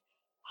like,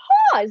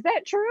 is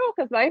that true?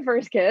 Because my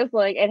first kiss,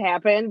 like it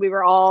happened. We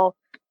were all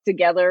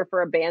together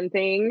for a band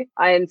thing.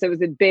 And so it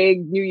was a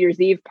big New Year's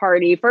Eve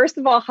party. First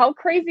of all, how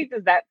crazy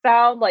does that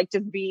sound? Like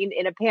just being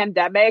in a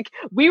pandemic.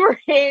 We were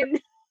in,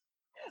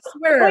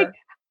 like,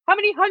 how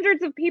many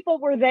hundreds of people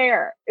were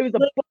there? It was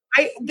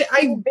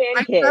I'm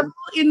careful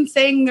in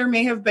saying there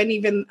may have been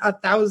even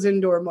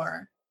 1,000 or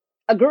more.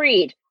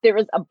 Agreed. There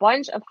was a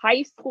bunch of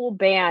high school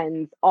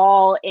bands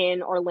all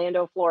in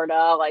Orlando,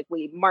 Florida. Like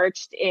we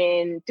marched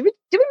in. Did we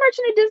march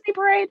in a Disney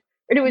parade,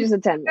 or did we just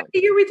attend one? The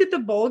year we did the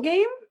bowl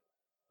game.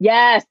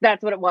 Yes,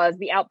 that's what it was.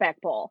 The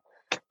Outback Bowl.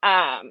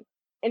 And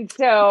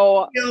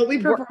so we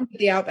performed at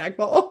the Outback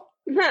Bowl.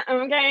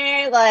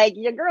 Okay, like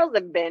your girls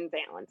have been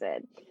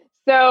talented.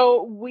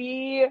 So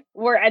we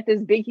were at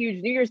this big,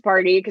 huge New Year's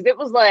party because it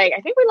was like,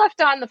 I think we left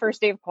on the first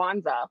day of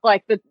Kwanzaa,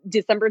 like the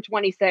December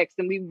 26th,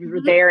 and we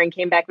were there and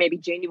came back maybe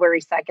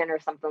January 2nd or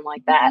something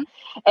like that.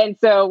 And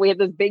so we had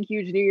this big,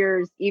 huge New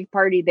Year's Eve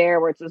party there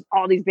where it's just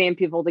all these band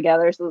people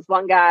together. So this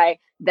one guy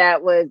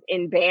that was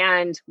in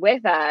band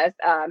with us,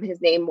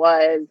 his name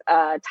was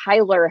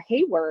Tyler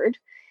Hayward.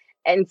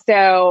 And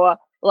so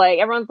like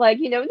everyone's like,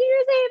 New Year's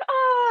Eve,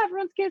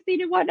 everyone's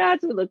kissing and whatnot.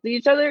 So we looked at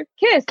each other,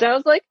 kissed. And I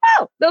was like,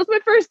 oh, that was my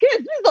first kiss.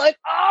 He's like,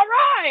 all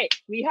right.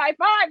 We high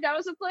fived. I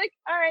was just like,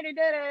 all right, I did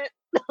it.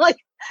 Like,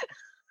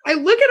 I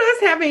look at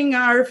us having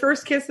our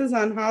first kisses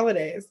on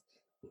holidays.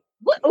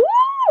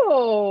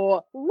 ooh,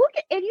 look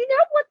at, and you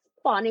know what's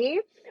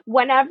funny?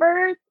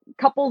 Whenever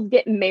couples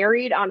get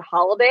married on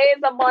holidays,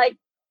 I'm like,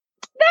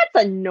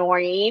 that's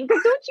annoying.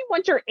 Because don't you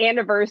want your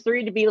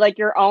anniversary to be like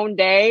your own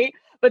day?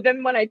 But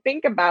then when I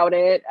think about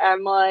it,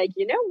 I'm like,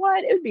 you know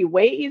what? It would be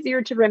way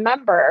easier to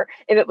remember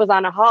if it was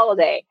on a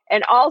holiday.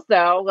 And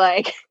also,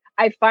 like,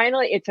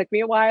 it took me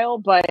a while,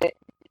 but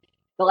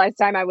the last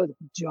time I was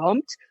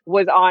dumped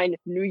was on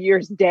New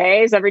Year's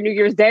Day. So every New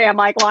Year's Day, I'm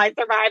like, well, I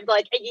survived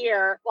like a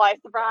year. Well, I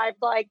survived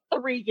like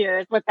 3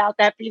 years without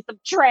that piece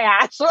of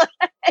trash.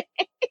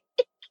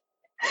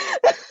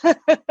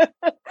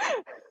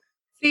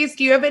 Cease,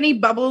 do you have any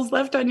bubbles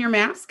left on your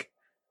mask?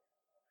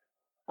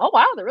 Oh,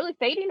 wow. They're really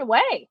fading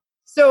away.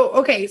 So,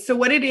 okay. So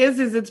what it is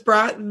it's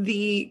brought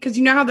because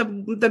you know how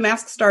the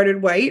mask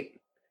started white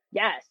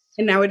Yes.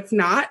 and now it's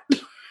not?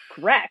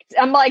 Correct.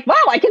 I'm like, wow,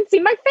 I can see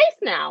my face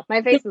now.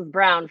 My face is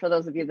brown for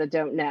those of you that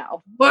don't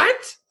know.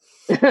 What?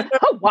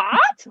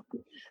 What?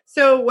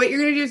 So what you're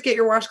going to do is get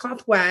your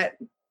washcloth wet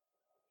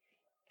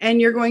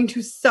and you're going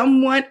to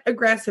somewhat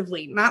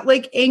aggressively, not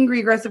like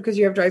angry aggressive because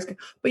you have dry skin,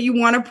 but you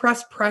want to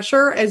press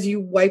pressure as you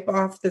wipe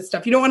off this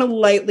stuff. You don't want to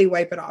lightly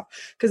wipe it off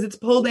because it's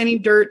pulled any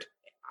dirt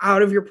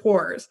out of your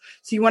pores.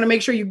 So you want to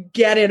make sure you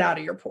get it out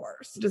of your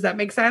pores. Does that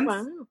make sense?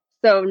 Wow.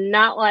 So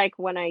not like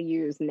when I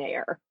use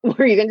Nair,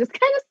 where you can just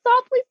kind of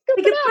softly scoop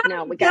Like, it it's out. not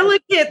No, we got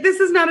delicate. This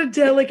is not a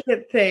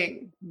delicate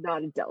thing.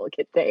 not a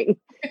delicate thing.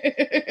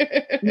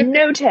 It's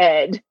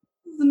Noted.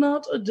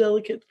 not a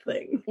delicate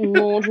thing.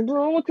 Not a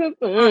delicate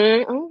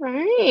thing. All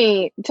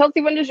right.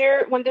 Chelsea, when does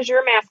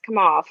your mask come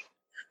off?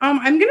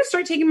 I'm going to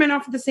start taking mine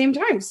off at the same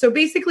time. So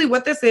basically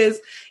what this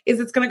is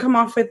it's going to come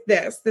off with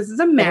this. This is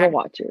a magnet.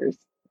 Watchers.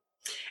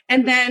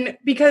 And then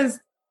because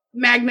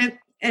magnet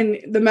and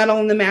the metal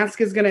in the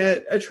mask is going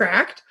to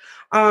attract,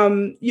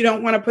 you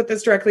don't want to put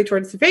this directly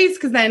towards the face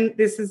because then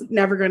this is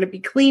never going to be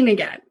clean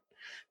again.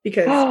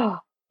 Because, So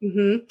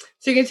you're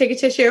going to take a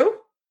tissue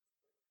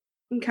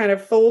and kind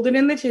of fold it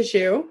in the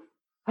tissue.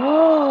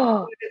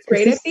 Oh, It's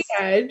right at the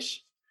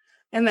edge.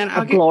 And then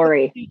I'll get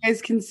glory. so you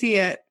guys can see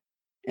it.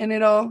 And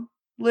it'll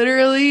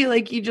literally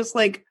like you just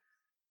like.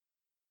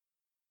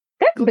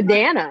 That's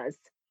bananas.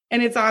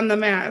 And it's on the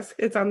mask.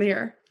 It's on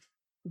here.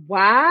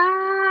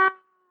 Wow.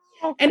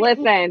 And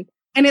Listen,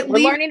 and we're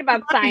learning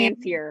about science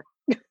here.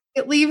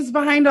 It leaves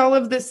behind all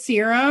of the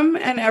serum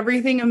and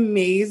everything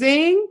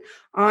amazing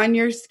on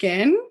your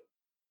skin.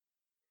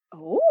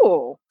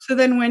 Oh. So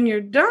then when you're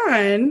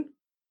done,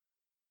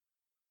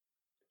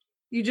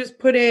 you just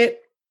put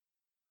it.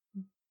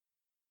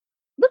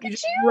 Look at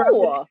rub it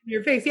you. in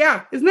your face.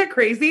 Yeah. Isn't that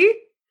crazy?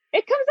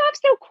 It comes off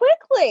so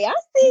quickly. I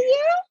see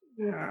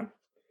you. Yeah.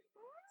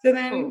 So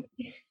then,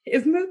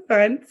 isn't it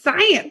fun?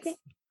 Science.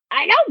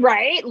 I know,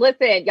 right?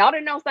 Listen, y'all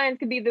didn't know science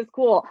could be this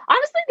cool.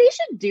 Honestly, they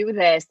should do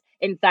this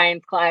in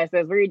science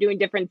classes where you're doing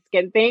different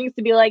skin things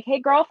to be like, hey,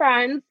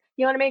 girlfriends,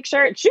 you want to make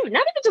sure, not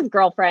even just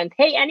girlfriends.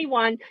 Hey,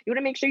 anyone, you want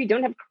to make sure you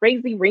don't have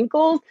crazy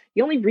wrinkles.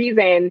 The only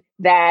reason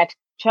that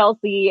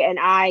Chelsea and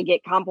I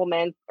get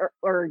compliments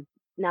or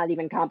not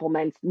even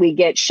compliments, we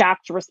get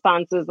shocked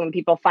responses when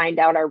people find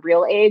out our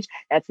real age.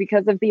 That's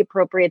because of the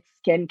appropriate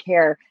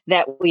skincare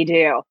that we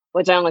do,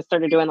 which I only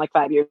started doing like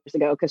 5 years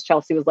ago because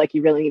Chelsea was like,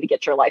 you really need to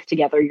get your life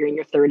together. You're in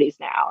your 30s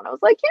now. And I was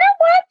like, you know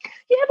what?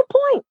 You have a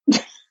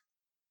point.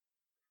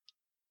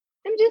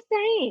 I'm just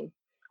saying.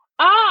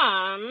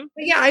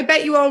 Yeah, I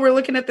bet you all were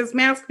looking at this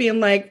mask being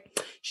like,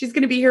 she's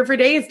going to be here for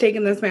days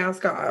taking this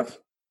mask off.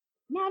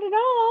 Not at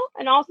all.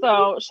 And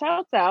also,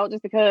 shouts out,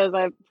 just because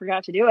I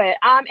forgot to do it.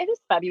 It is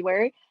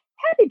February.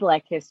 Happy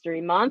Black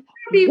History Month.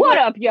 What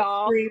up,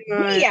 y'all? We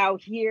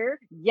out here.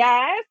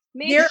 Yes.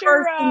 There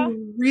are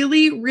some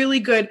really, really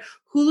good.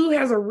 Hulu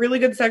has a really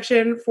good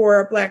section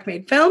for Black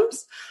made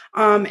films.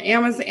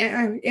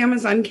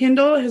 Amazon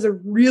Kindle has a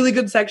really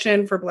good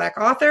section for Black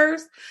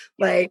authors.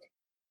 Like,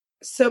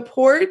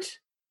 support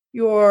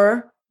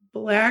your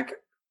Black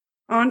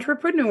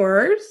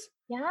entrepreneurs.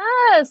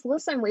 Yes.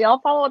 Listen, we all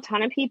follow a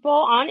ton of people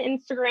on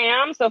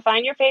Instagram. So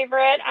find your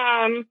favorite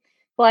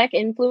Black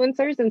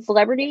influencers and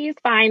celebrities.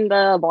 Find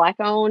the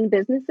Black-owned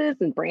businesses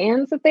and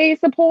brands that they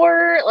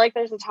support. Like,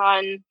 there's a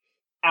ton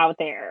out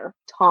there.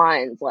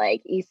 Tons.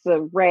 Like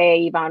Issa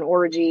Rae, Yvonne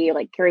Orji,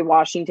 like Kerry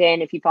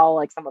Washington. If you follow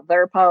like some of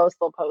their posts,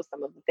 they'll post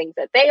some of the things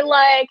that they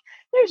like.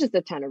 There's just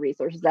a ton of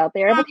resources out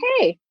there. But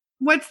hey.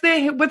 What's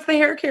the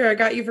hair care I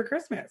got you for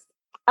Christmas?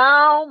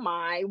 Oh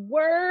my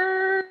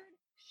word.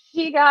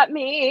 She got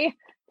me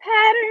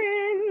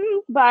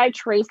Patterns by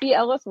Tracy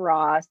Ellis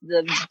Ross,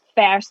 the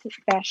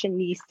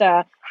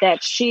fashionista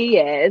that she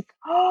is.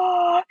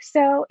 Oh,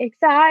 so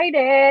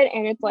excited.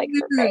 And it's like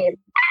her face.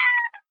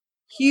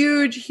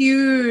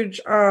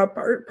 Huge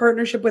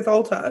partnership with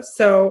Ulta.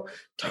 So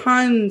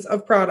tons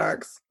of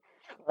products.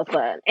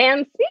 Listen.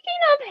 And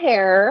speaking of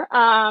hair,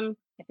 I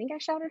think I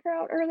shouted her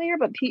out earlier,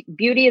 but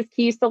Beauty is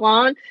Key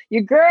Salon.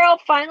 Your girl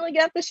finally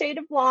got the shade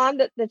of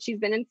blonde that she's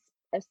been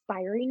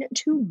aspiring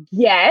to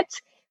get.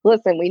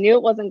 Listen, we knew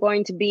it wasn't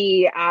going to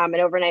be an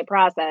overnight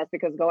process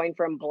because going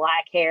from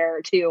black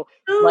hair to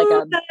like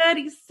a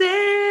Nobody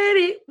said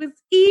it was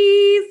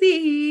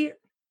easy.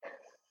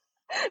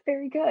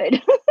 very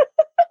good.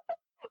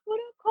 What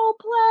a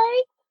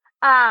Coldplay.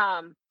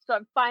 So I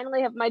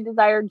finally have my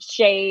desired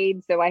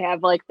shade. So I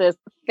have like this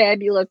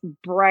fabulous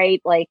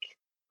bright, like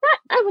not,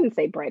 I wouldn't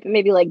say bright, but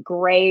maybe like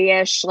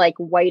grayish, like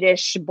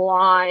whitish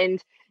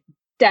blonde.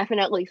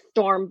 Definitely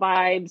Storm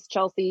vibes.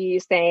 Chelsea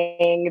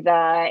sang the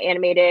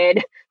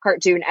animated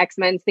cartoon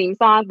X-Men theme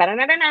song.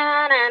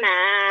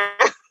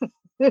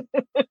 It's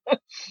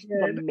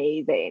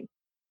amazing.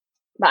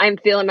 But I'm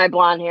feeling my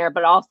blonde hair,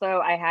 but also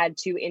I had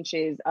 2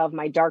 inches of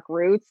my dark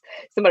roots.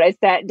 So when I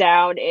sat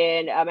down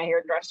in my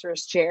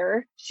hairdresser's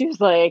chair, she was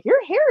like,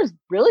 your hair is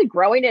really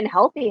growing and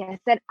healthy. I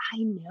said, I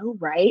know,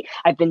 right?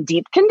 I've been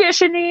deep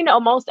conditioning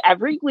almost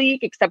every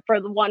week, except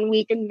for the 1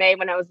 week in May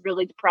when I was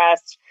really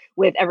depressed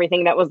with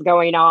everything that was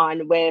going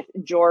on with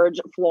George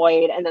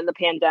Floyd and then the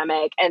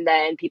pandemic. And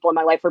then people in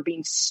my life were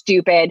being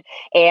stupid.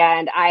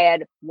 And I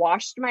had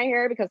washed my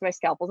hair because my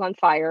scalp was on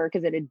fire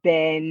because it had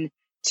been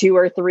 2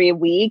 or 3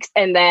 weeks,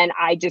 and then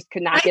I just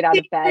could not get out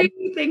of bed.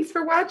 Thanks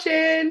for watching.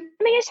 Oh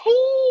my gosh,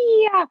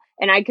 hey!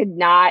 And I could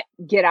not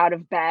get out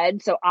of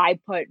bed, so I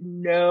put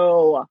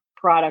no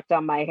product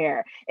on my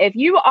hair. If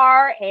you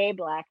are a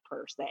Black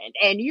person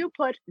and you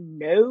put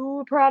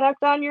no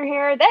product on your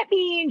hair, that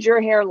means your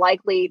hair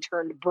likely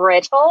turned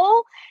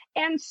brittle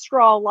and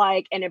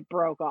straw-like, and it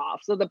broke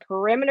off. So the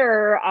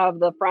perimeter of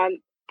the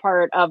front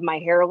part of my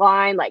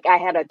hairline, like I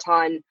had a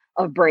ton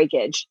of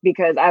breakage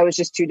because I was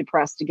just too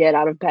depressed to get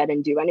out of bed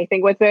and do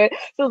anything with it.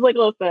 So I was like,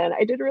 listen,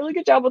 I did a really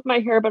good job with my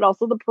hair, but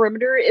also the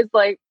perimeter is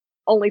like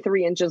only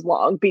 3 inches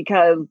long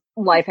because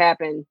life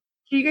happened.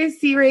 Can you guys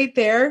see right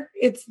there?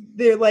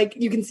 They're like,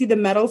 you can see the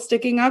metal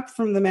sticking up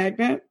from the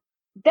magnet.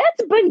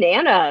 That's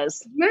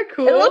bananas. Isn't that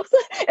cool?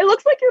 It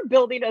looks like you're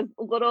building a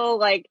little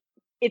like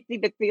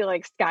itsy bitsy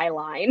like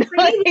skyline.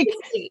 Like,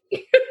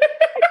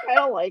 I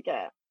don't like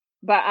it.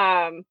 But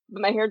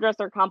my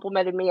hairdresser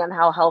complimented me on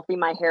how healthy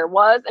my hair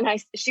was. And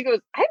she goes,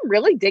 I'm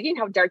really digging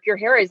how dark your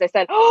hair is. I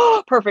said,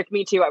 oh, perfect.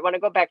 Me too. I want to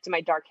go back to my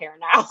dark hair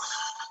now.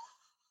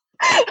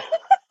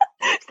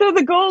 So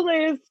the goal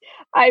is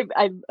I've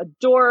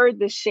adored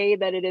the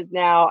shade that it is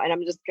now. And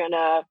I'm just going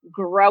to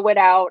grow it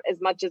out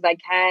as much as I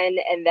can.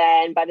 And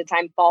then by the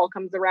time fall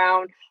comes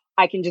around,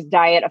 I can just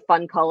dye it a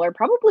fun color,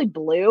 probably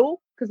blue,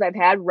 because I've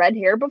had red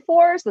hair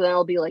before. So then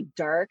it'll be like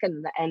dark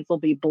and the ends will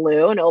be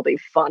blue and it'll be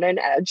fun and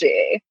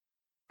edgy.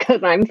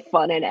 Because I'm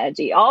fun and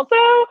edgy. Also,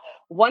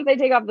 once I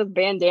take off this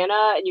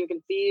bandana and you can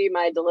see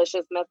my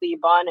delicious messy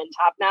bun and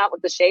top knot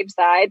with the shaved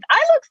sides,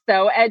 I look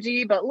so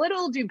edgy, but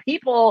little do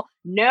people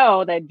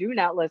know that do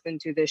not listen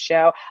to this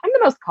show. I'm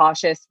the most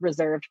cautious,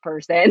 reserved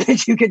person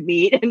that you could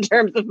meet in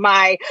terms of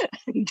my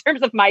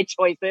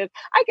choices.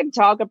 I can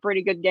talk a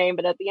pretty good game,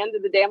 but at the end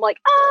of the day, I'm like,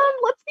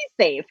 let's be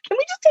safe. Can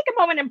we just take a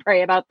moment and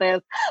pray about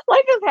this?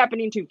 Life is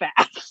happening too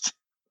fast.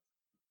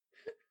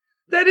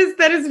 That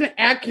is an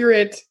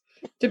accurate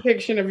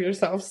depiction of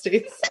yourself,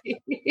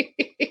 Stacey.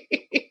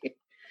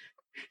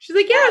 She's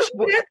like, yeah,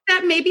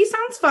 that maybe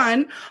sounds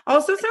fun.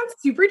 Also sounds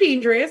super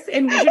dangerous,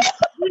 and we should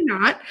probably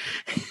not.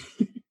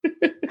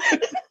 Listen,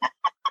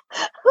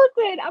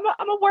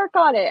 I'm a work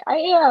on it. I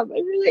am. I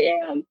really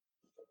am.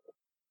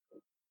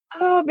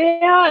 Oh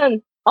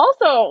man.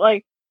 Also,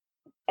 like,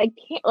 I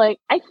can't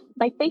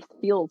my face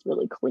feels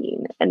really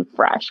clean and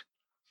fresh.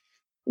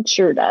 It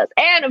sure does.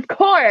 And of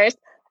course,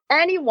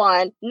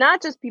 anyone,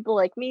 not just people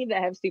like me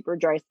that have super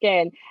dry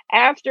skin,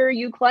 after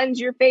you cleanse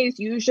your face,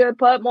 you should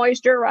put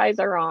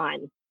moisturizer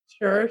on.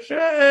 Sure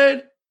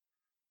should.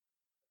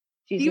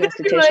 She's Even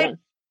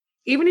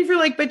if you're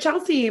like, but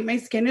Chelsea, my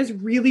skin is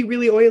really,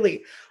 really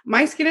oily.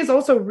 My skin is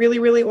also really,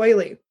 really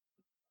oily.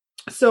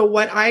 So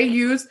what I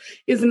use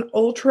is an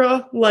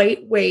ultra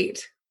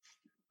lightweight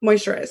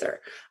moisturizer.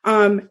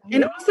 And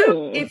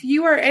also, if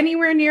you are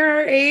anywhere near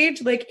our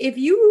age, like if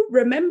you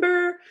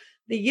remember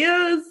the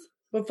years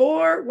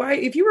before,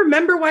 if you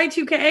remember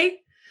Y2K,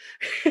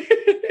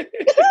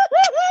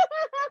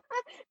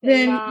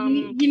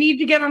 then you need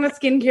to get on a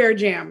skincare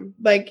jam.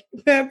 Like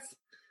that's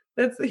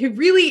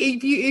really,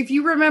 if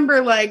you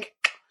remember, like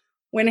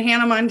when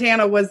Hannah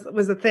Montana was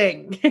a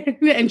thing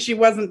and she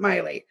wasn't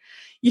Miley,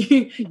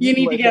 you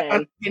need to get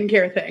on a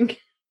skincare thing.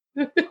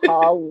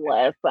 Oh,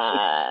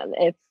 listen,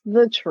 it's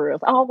the truth.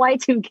 Oh,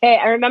 Y2K.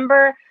 I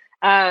remember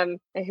a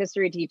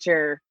history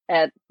teacher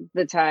at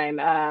the time,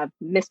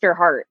 Mr.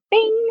 Hart.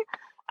 Bing.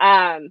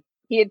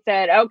 he had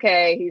said,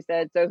 okay, he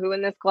said, so who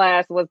in this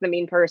class was the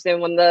mean person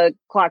when the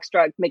clock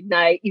struck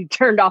midnight? You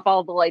turned off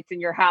all the lights in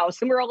your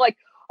house. And we were all like,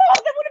 oh,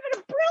 that would have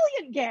been a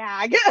brilliant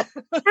gag.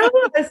 Tell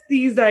us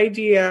these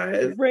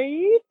ideas.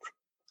 Right?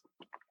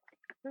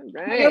 All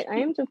right. I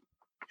am just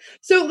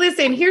So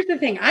listen, here's the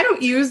thing. I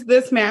don't use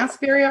this mask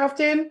very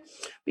often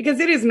because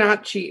it is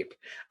not cheap.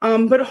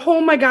 But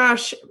oh my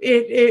gosh,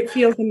 it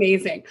feels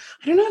amazing.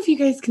 I don't know if you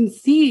guys can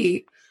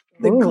see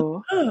the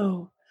Ooh.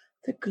 glow.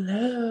 The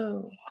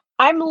glow.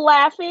 I'm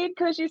laughing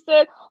because you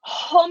said,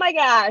 oh my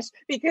gosh,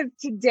 because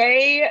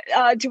today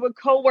to a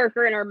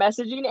coworker in our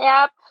messaging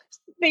app,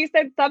 they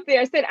said something.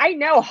 I said, I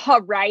know,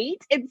 right?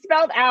 It's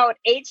spelled out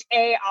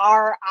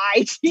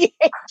Harithht.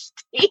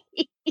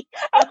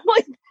 I'm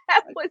like,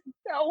 that was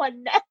so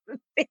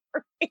unnecessary.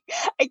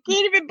 I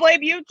can't even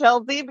blame you,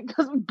 Chelsea,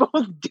 because we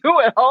both do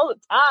it all the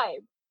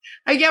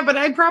time. Yeah, but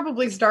I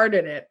probably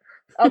started it.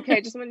 Okay,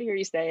 just wanted to hear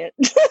you say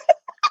it.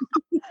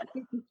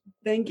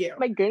 Thank you.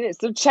 My goodness.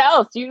 So,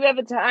 Chelsea, do you have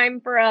a time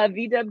for a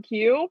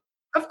VWQ?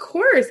 Of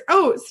course.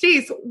 Oh,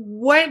 Stace,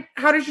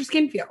 how does your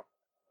skin feel?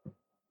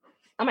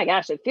 Oh my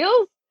gosh, it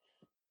feels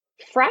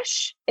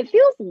fresh. It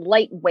feels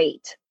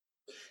lightweight.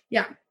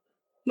 Yeah.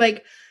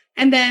 Like,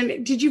 and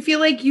then did you feel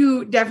like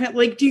you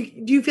definitely, like, do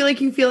you feel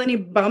like you feel any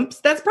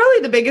bumps? That's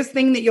probably the biggest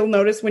thing that you'll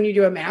notice when you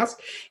do a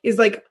mask is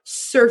like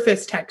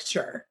surface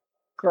texture.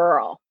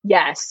 Girl,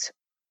 yes.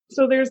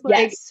 So there's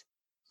like Yes.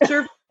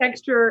 surface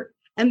texture.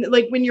 And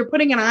like when you're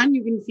putting it on,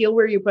 you can feel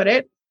where you put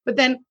it. But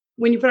then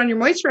when you put on your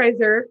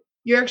moisturizer,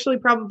 you actually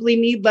probably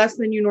need less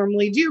than you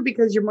normally do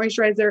because your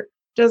moisturizer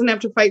doesn't have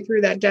to fight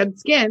through that dead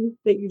skin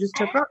that you just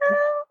took off.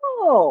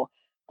 Oh,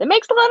 that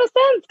makes a lot of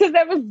sense because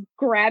I was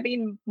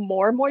grabbing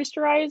more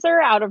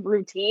moisturizer out of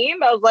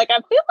routine. I was like,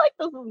 I feel like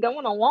this is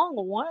going a long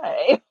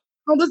way.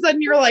 All of a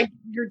sudden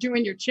you're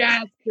doing your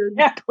chest.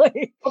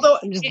 Exactly. Although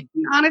I'm just-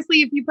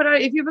 honestly, if you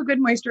have a good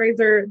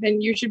moisturizer,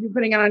 then you should be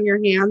putting it on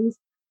your hands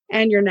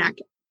and your neck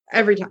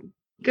every time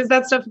because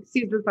that stuff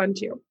sees the sun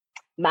too.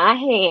 My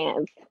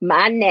hands,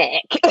 my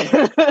neck.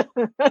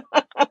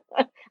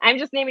 I'm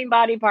just naming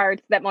body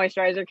parts that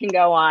moisturizer can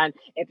go on.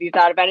 If you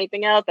thought of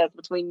anything else, that's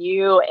between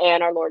you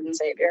and our Lord and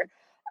Savior.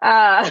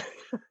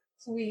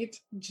 Sweet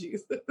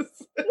Jesus.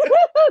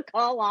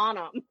 Call on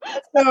them.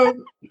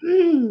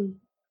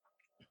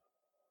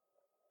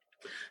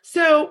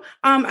 So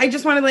I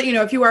just want to let you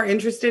know if you are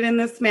interested in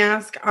this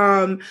mask,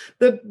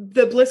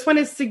 the Bliss one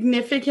is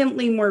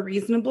significantly more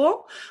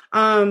reasonable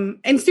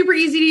and super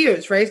easy to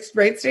use, right,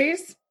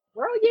 Stace?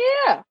 Oh,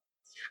 yeah.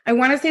 I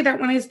want to say that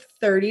one is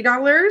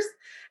 $30.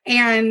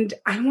 And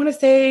I want to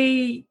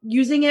say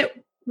using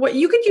it, what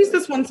you could use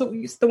this one, so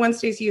the one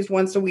Stacey used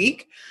once a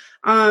week.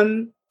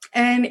 And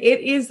it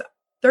is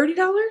 $30.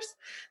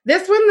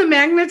 This one, the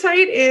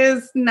Magnetite,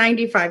 is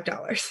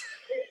 $95.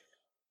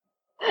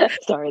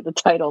 Sorry, the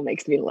title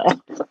makes me laugh.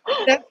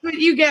 That's what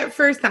you get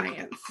for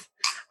science.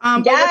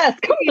 But Yes,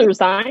 come through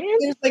science.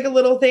 there's like a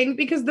little thing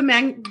because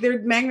their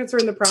magnets are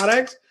in the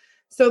product.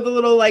 So the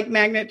little like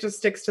magnet just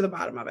sticks to the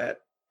bottom of it.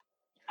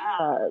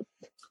 Yes.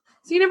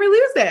 So you never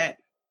lose it.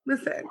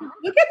 Listen,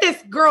 look at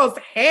this girl's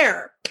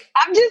hair.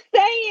 I'm just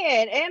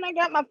saying. And I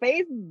got my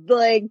face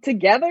like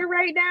together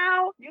right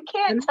now. You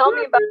can't tell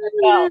me about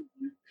myself.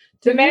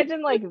 To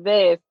imagine like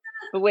this,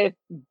 but with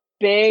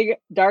big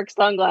dark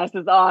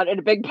sunglasses on and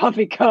a big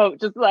puffy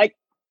coat, just like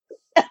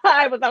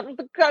I was out of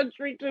the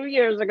country 2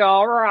 years ago.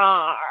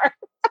 Rawr.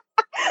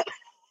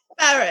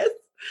 Paris.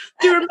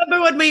 Do you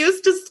remember when we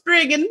used to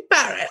spring in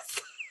Paris?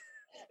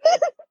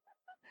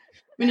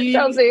 When you use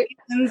Chelsea.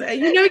 seasons,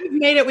 you know you've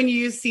made it when you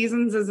use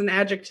seasons as an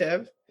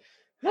adjective.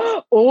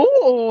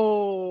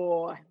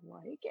 Oh, I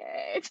like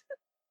it.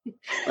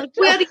 Like,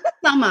 where is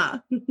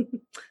summer?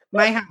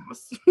 My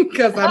house.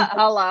 Because I'm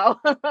Hello.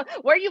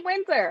 Where you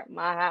winter?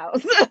 My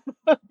house.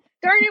 Darn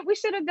it, we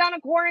should have done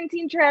a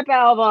quarantine trap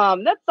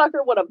album. That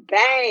sucker would have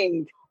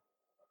banged.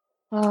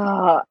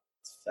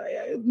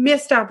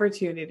 missed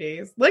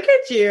opportunities. Look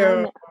at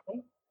you.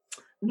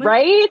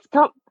 Right?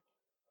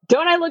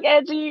 Don't I look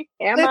edgy?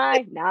 Am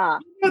I? Nah.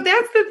 Well,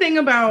 that's the thing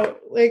about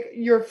like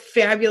your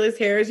fabulous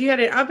hair is you had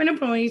it up in a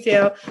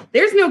ponytail.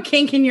 There's no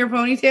kink in your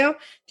ponytail.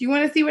 Do you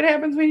want to see what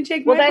happens when you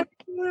take Well, my that's-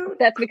 ponytail out?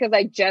 That's because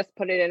I just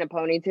put it in a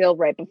ponytail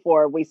right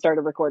before we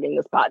started recording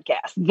this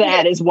podcast.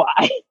 That is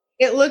why.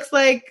 It looks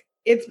like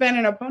it's been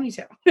in a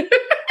ponytail.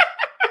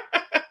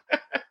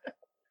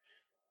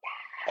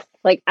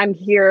 Like I'm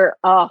here.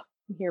 Oh,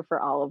 I'm here for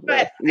all of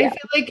this. But I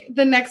feel like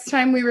the next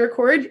time we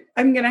record,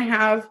 I'm gonna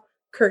have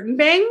curtain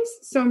bangs.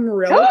 So I'm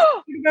really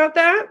excited about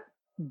that.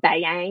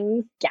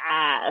 Bangs.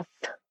 Yes.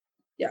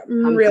 Yeah,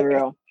 I'm I'm really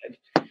through.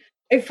 excited.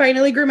 I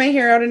finally grew my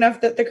hair out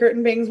enough that the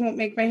curtain bangs won't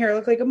make my hair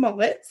look like a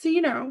mullet. So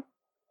you know.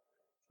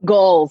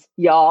 Goals,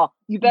 y'all.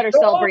 You better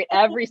celebrate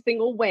every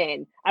single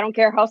win. I don't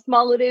care how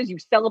small it is. You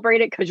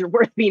celebrate it because you're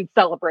worth being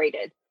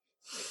celebrated.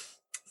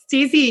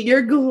 Stacey,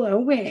 you're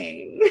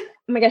glowing.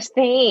 Oh my gosh,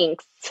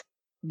 thanks.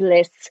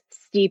 Bliss,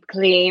 Steep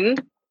Clean,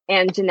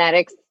 and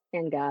genetics,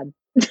 and God.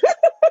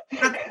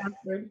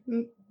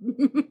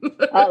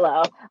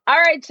 Hello. All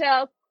right,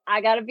 Chels.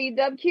 I got a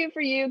VW cue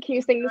for you. Can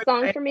you sing the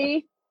song for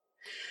me?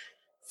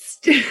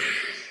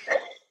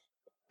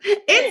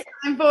 It's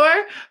time for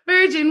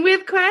Virgin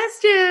with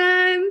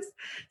Questions.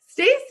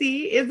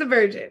 Stacy is a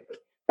virgin,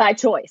 By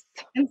choice.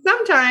 and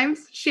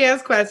sometimes she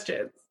has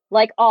questions.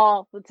 Like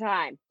all the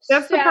time.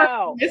 That's the part I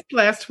So, missed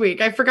last week.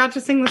 I forgot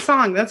to sing the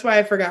song. That's why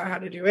I forgot how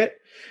to do it.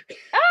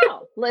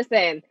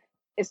 listen,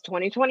 it's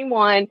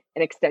 2021,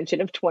 an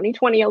extension of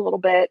 2020 a little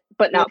bit,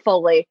 but not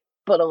fully,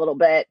 but a little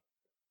bit.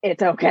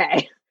 It's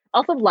okay.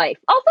 Also life.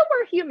 Also,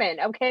 we're human,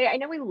 okay? I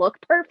know we look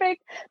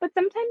perfect, but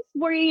sometimes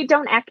we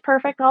don't act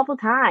perfect all the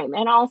time.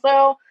 And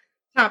also,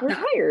 Top we're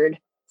notch. tired.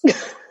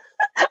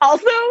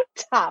 Also,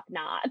 top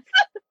knots.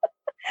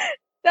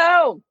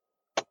 So,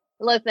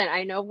 listen,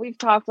 I know we've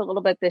talked a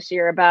little bit this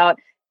year about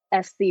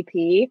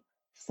SCP,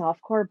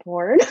 softcore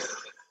porn.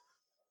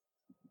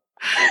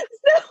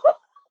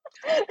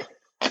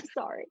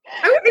 Sorry.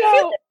 I feel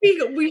So-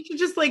 like we should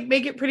just like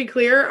make it pretty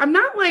clear. I'm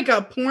not like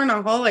a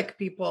pornaholic,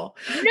 people.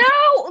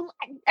 No,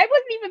 I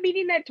wasn't even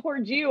meaning that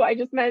towards you. I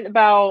just meant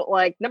about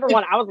like number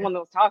one, I was the one that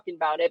was talking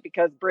about it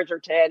because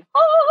Bridgerton.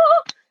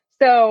 Ah!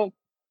 So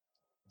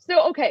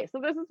okay, so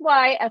this is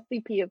why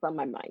SCP is on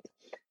my mind.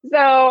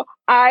 So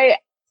I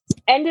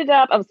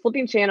was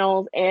flipping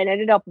channels and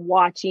ended up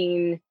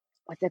watching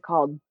what's it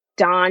called?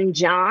 Don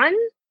John.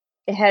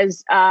 It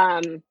has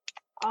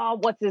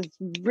what's his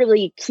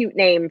really cute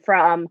name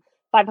from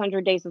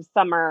 500 Days of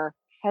Summer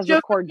has Joe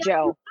Record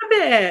Joe. Love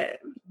it.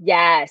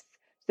 Yes.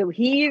 So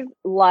he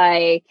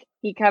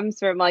comes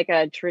from like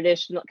a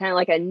traditional, kind of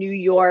like a New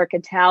York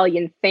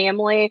Italian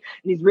family.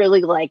 And he's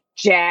really like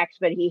jacked,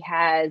 but he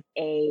has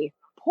a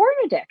porn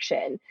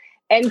addiction.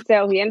 And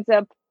so he ends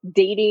up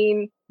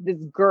dating this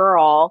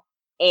girl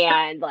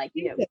and like,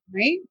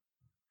 Right?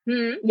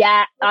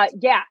 yes,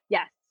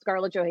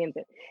 Scarlett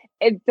Johansson.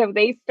 And so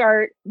they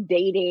start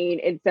dating.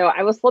 And so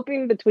I was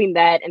flipping between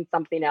that and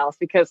something else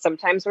because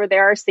sometimes where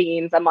there are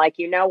scenes, I'm like,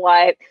 you know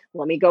what?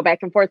 Let me go back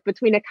and forth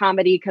between a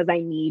comedy because I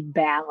need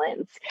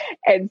balance.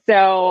 And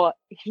so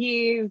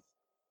he's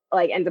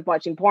like ends up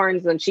watching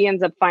porns and she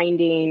ends up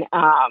finding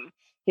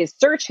his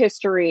search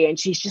history and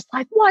she's just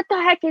like, what the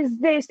heck is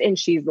this? And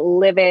she's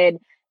livid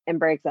and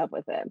breaks up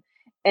with him.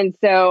 And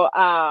so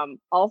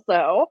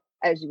also,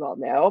 as you all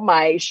know,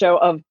 my show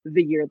of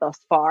the year thus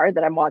far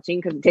that I'm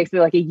watching, because it takes me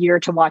like a year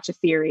to watch a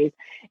series,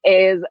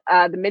 is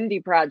The Mindy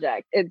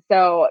Project. And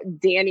so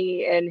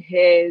Danny and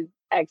his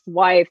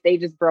ex-wife, they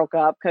just broke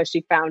up because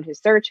she found his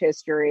search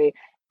history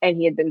and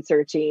he had been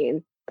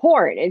searching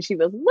porn and she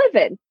was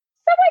livid.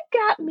 So it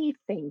got me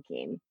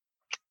thinking.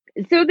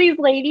 So these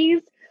ladies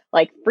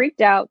like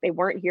freaked out. They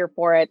weren't here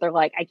for it. They're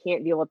like, I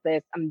can't deal with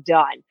this. I'm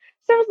done.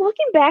 So I was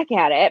looking back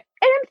at it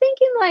and I'm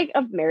thinking like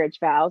of marriage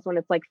vows when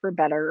it's like for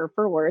better or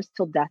for worse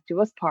till death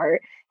do us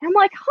part. And I'm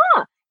like,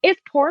 is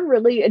porn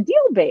really a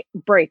deal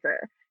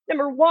breaker?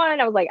 Number one,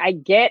 I was like, I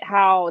get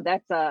how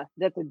that's a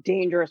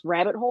dangerous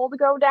rabbit hole to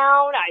go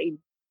down.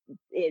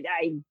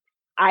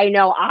 I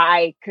know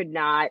I could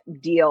not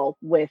deal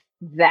with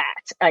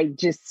that.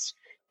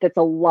 That's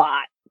a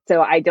lot.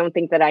 So I don't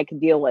think that I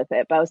could deal with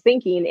it. But I was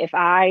thinking if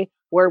I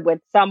were with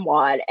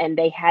someone and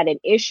they had an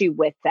issue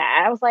with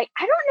that, I was like,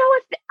 I don't know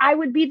if I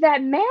would be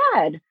that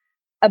mad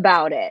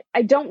about it.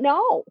 I don't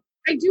know.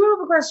 I do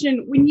have a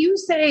question. When you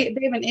say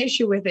they have an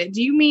issue with it,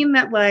 do you mean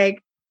that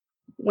like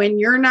when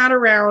you're not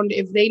around,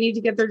 if they need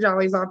to get their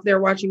jollies off,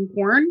 they're watching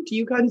porn? Do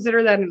you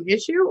consider that an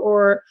issue?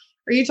 Or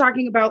are you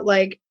talking about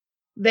like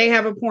they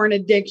have a porn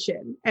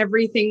addiction?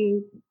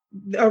 Everything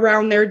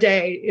around their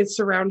day is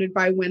surrounded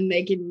by when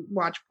they can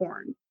watch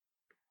porn.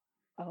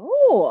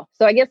 Oh,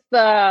 so I guess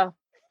the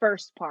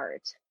first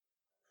part.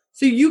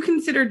 So you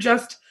consider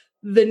just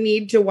the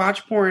need to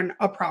watch porn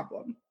a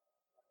problem?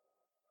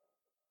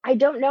 I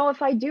don't know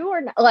if I do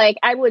or not. Like,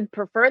 I would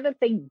prefer that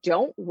they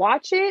don't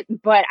watch it,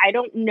 but I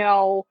don't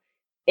know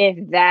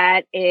if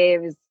that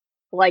is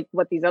like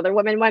what these other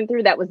women went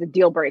through. That was a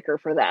deal breaker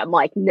for them.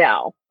 Like,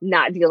 no,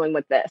 not dealing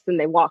with this. And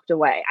they walked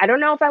away. I don't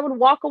know if I would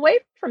walk away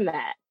from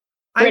that.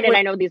 Granted,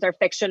 I know these are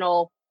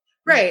fictional.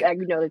 Right.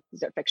 You know,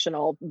 these are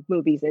fictional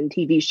movies and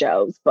TV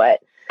shows,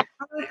 but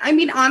I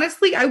mean,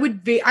 honestly, I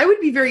would be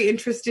very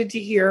interested to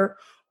hear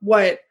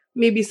what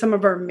maybe some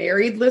of our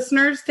married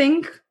listeners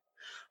think.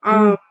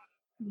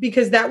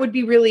 Because that would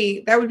be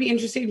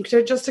interesting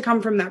to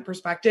come from that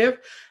perspective.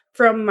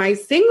 From my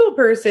single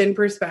person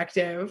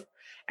perspective,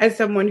 as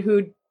someone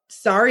who,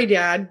 sorry,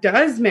 Dad,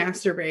 does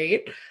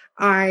masturbate,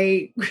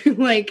 if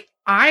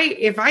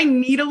I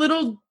need a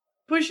little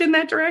push in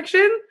that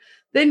direction,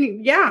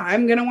 then yeah,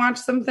 I'm going to watch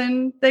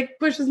something that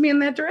pushes me in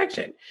that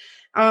direction.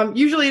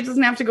 Usually it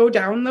doesn't have to go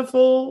down the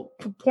full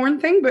porn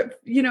thing, but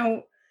you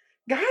know,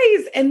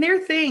 guys and their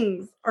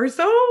things are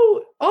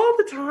so all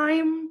the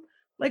time,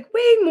 like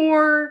way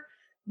more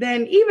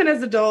than even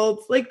as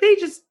adults. Like they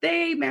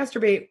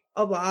masturbate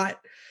a lot.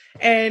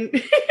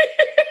 And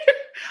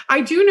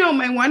I do know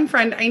my one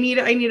friend, I need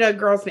a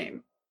girl's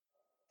name.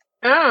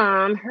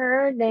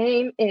 her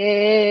name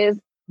is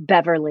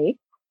Beverly.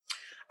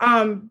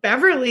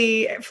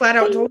 Beverly flat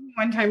out told me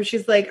one time,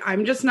 she's like,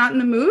 I'm just not in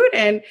the mood,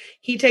 and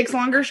he takes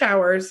longer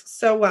showers.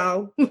 So,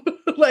 well,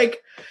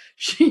 like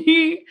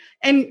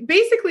and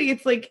basically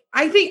it's like,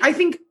 I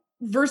think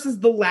versus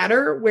the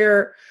latter,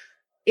 where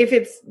if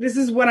this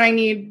is what I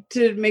need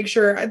to make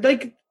sure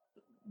like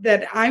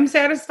that I'm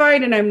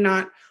satisfied and I'm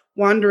not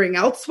wandering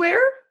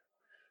elsewhere.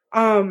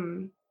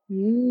 Because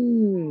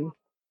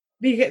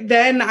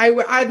then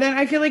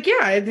I feel like,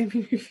 yeah,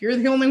 if you're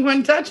the only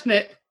one touching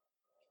it,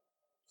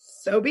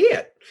 so be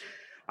it.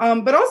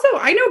 But also,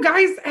 I know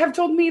guys have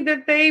told me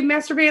that they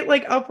masturbate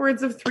like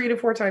upwards of 3 to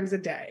 4 times a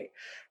day.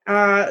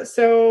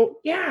 So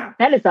yeah,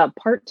 That is a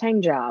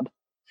part-time job.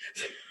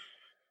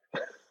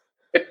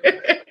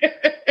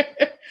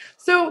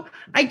 So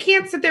I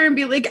can't sit there and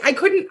be like,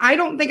 I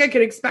don't think I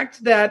could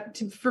expect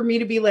that for me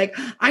to be like,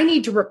 I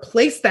need to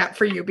replace that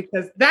for you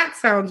because that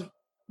sounds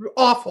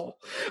awful.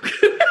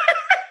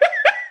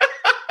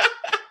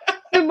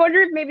 I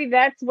wonder if maybe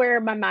that's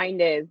where my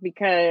mind is,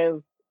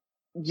 because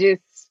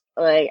just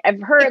like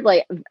I've heard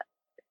like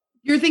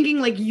You're thinking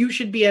like you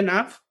should be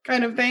enough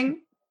kind of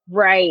thing.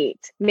 right.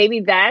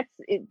 Maybe that's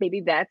it,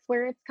 maybe that's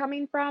where it's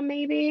coming from,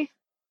 maybe.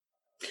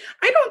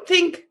 I don't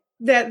think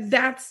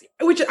that's,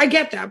 which I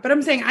get that, but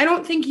I'm saying I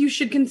don't think you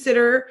should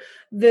consider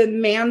the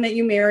man that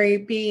you marry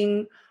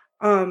being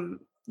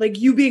like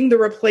you being the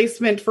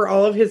replacement for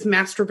all of his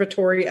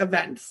masturbatory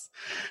events.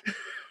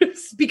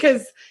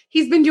 Because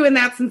he's been doing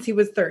that since he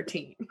was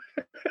 13.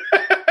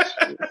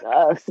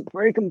 Jesus,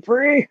 break him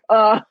free.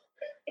 That's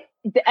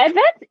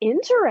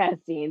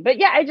interesting. But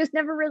yeah, I just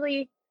never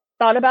really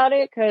thought about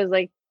it, because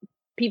like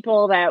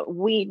people that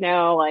we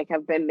know like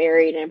have been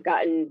married and have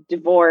gotten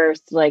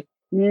divorced, like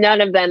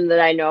none of them that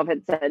I know of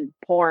had said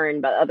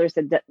porn, but others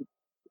said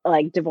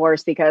like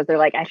divorce because they're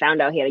like, I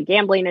found out he had a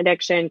gambling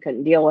addiction,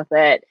 couldn't deal with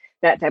it,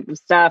 that type of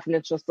stuff. And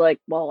it's just like,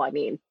 well, I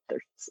mean,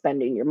 they're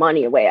spending your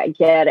money away. I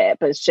get it.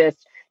 But it's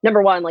just,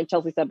 number one, like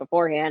Chelsea said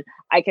beforehand,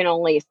 I can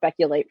only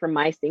speculate from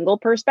my single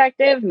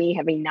perspective, me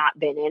having not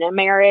been in a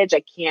marriage.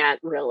 I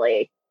can't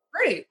really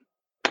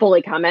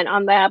fully comment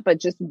on that. But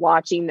just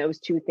watching those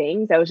two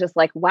things, I was just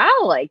like,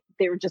 wow, like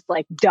they were just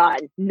like,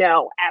 done.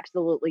 No,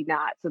 absolutely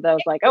not. So that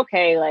was like,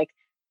 okay, like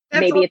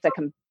That's maybe it's a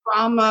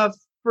drama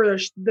for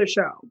the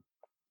show.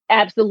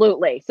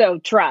 Absolutely. So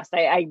trust.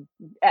 I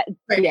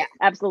Right. yeah,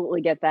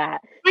 absolutely get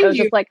that. Mind I was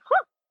you, just like,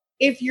 huh.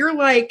 if you're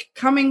like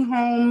coming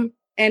home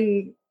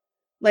and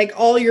like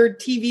all your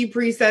TV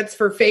presets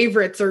for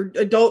favorites or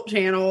adult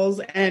channels,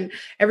 and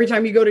every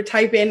time you go to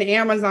type in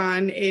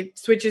Amazon, it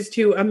switches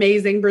to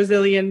amazing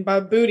Brazilian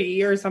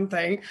booty or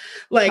something.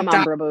 Like, Come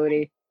on, bro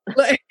booty.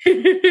 like,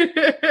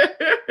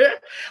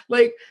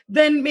 like,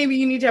 then maybe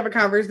you need to have a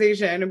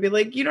conversation and be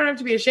like, you don't have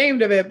to be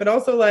ashamed of it, but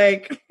also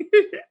like,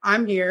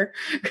 I'm here.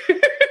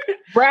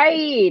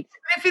 Right.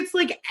 If it's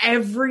like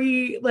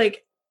every,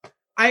 like,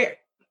 I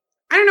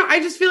don't know. I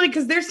just feel like,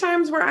 because there's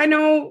times where I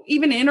know,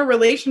 even in a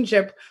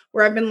relationship,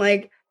 where I've been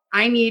like,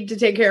 I need to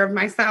take care of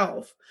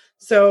myself.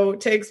 So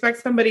to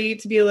expect somebody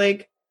to be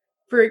like,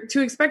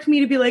 to expect me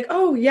to be like,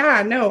 oh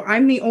yeah, no,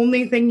 I'm the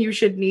only thing you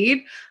should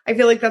need. I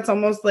feel like that's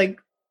almost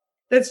like,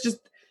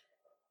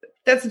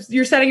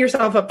 you're setting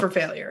yourself up for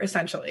failure,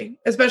 essentially,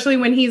 especially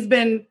when he's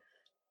been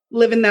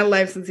living that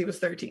life since he was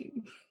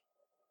 13.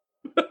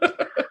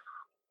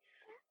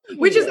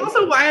 Which is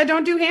also why I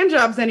don't do hand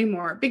jobs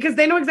anymore, because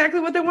they know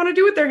exactly what they want to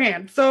do with their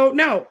hand. So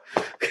no.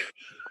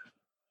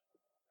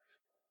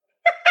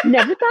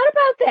 Never thought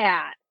about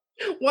that.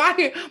 Why?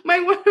 I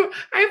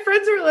have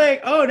friends who are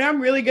like, oh, now I'm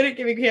really good at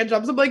giving hand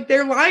jobs. I'm like,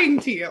 they're lying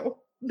to you.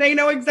 They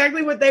know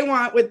exactly what they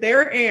want with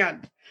their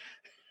hand.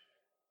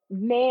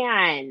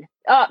 Man.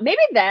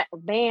 Maybe that,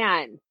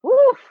 man.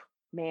 Oof,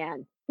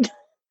 man.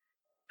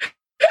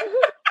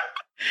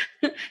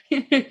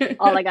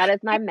 All I got is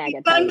my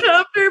magnetite.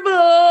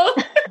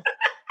 Uncomfortable.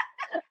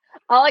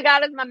 All I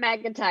got is my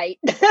magnetite.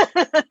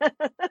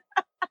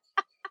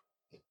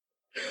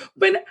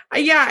 But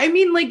yeah, I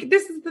mean, like,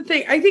 this is the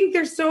thing. I think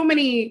there's so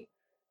many.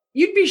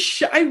 You'd be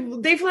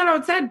they flat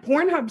out said,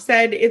 Pornhub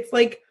said, it's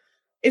like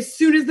as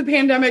soon as the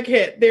pandemic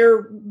hit,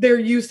 their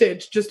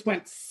usage just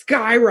went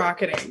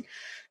skyrocketing,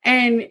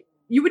 and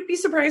you would be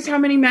surprised how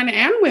many men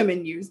and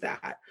women use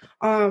that.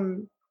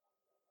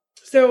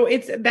 So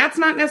that's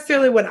not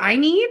necessarily what I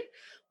need,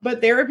 but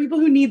there are people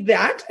who need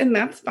that, and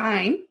that's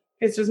fine.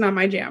 It's just not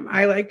my jam.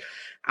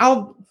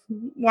 I'll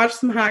watch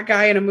some hot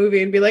guy in a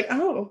movie and be like,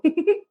 oh,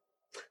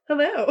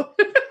 hello.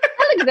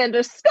 Alexander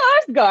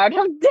Skarsgård,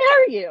 how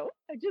dare you?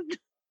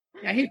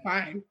 Yeah, he's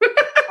fine.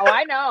 Oh,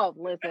 I know.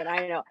 Listen,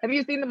 I know. Have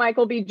you seen the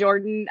Michael B.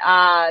 Jordan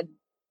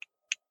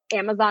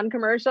Amazon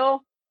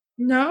commercial?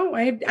 No,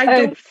 I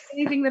don't see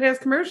anything that has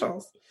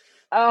commercials.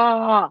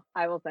 Oh,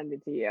 I will send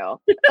it to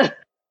you.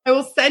 I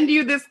will send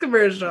you this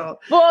commercial.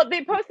 Well,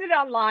 they posted it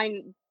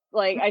online.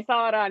 Like, I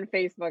saw it on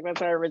Facebook.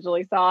 That's where I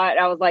originally saw it.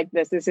 I was like,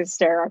 this is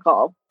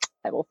hysterical.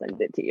 I will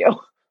send it to you.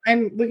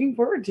 I'm looking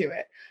forward to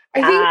it.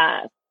 I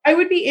think I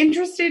would be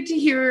interested to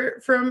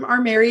hear from our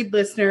married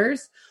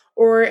listeners,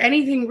 or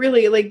anything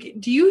really. Like,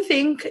 do you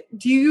think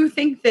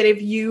that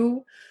if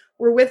you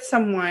were with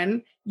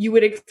someone you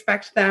would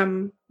expect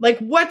them, like,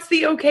 what's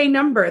the okay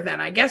number then?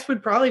 I guess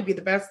would probably be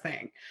the best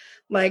thing.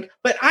 Like,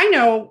 but I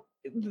know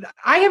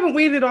I haven't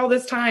waited all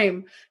this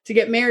time to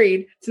get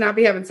married to not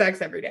be having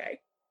sex every day.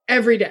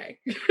 Every day.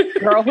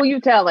 Girl, who you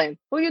telling?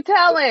 Who you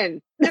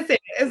telling? Listen,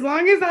 as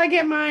long as I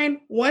get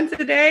mine once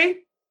a day,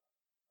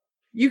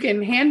 you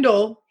can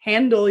handle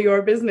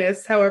your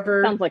business.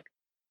 However, Sounds like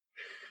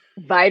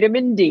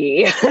vitamin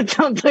D. That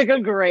sounds like a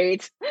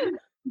great.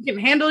 you can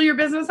handle your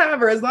business.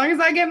 However, as long as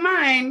I get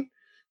mine,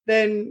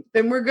 then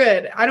we're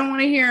good. I don't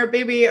want to hear,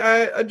 baby,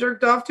 I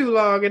jerked off too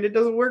long and it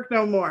doesn't work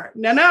no more.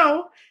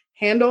 No,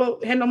 handle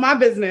my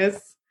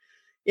business.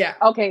 Yeah.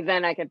 Okay,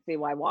 then I could see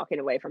why walking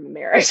away from a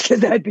marriage, because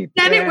that'd be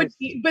Then it bad. would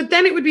be, but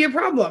then it would be a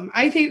problem.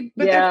 I think,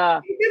 but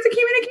Yeah. that's a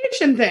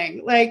communication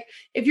thing. Like,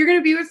 if you're going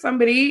to be with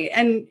somebody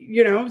and,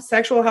 you know,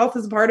 sexual health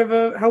is part of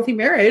a healthy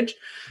marriage,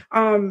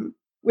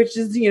 which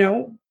is, you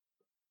know,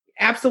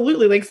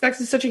 absolutely, like,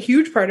 sex is such a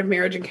huge part of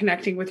marriage and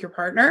connecting with your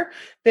partner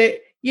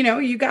that, you know,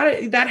 you got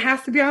to, that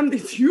has to be on,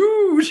 it's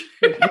huge.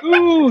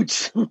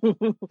 Huge.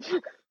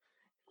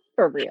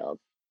 For real.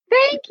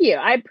 Thank you.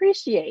 I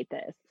appreciate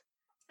this.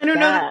 I don't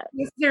know Yeah. that's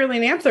necessarily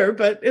an answer,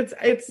 but it's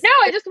No,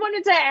 I just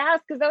wanted to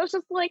ask because I was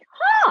just like,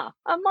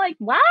 I'm like,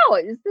 wow,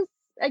 is this?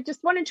 I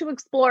just wanted to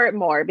explore it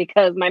more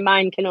because my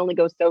mind can only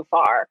go so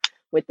far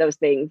with those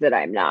things that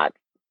I'm not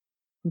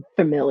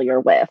familiar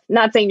with.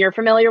 Not saying you're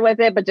familiar with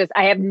it, but just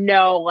I have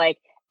no like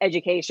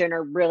education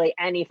or really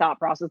any thought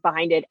process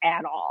behind it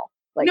at all.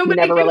 Like, No, but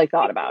I never do really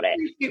thought about it.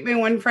 appreciate my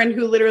one friend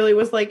who literally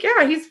was like,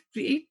 yeah,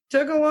 he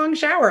took a long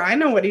shower. I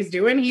know what he's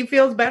doing. He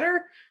feels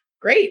better.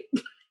 Great.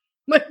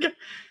 Like,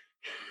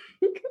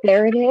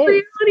 There it the is.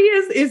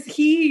 reality is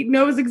he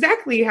knows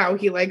exactly how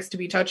he likes to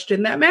be touched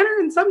in that manner.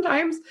 And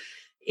sometimes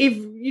if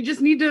you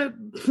just need to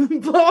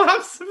blow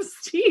off some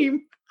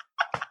steam.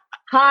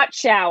 Hot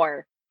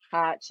shower.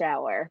 Hot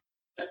shower.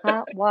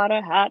 Hot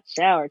water, hot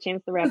shower.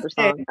 Chance the Rapper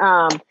song.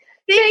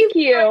 Thank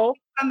you.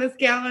 On this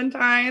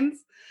Galentine's.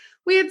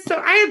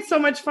 I had so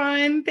much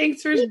fun.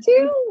 Thanks for Me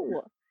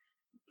too.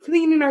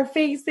 cleaning our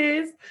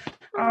faces.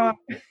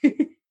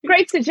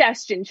 Great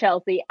suggestion,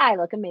 Chelsea. I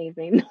look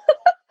amazing.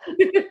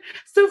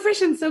 So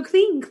fresh and so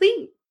clean.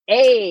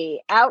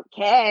 Hey,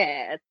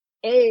 outcast.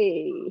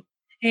 Hey.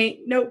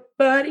 Ain't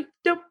nobody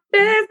do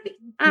best.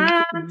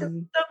 I'm just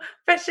so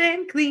fresh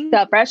and clean.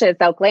 So fresh and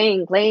so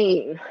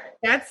clean.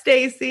 That's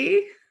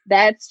Stacy.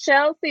 That's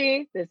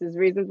Chelsea. This is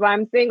Reasons Why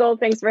I'm Single.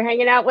 Thanks for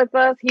hanging out with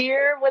us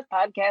here with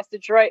Podcast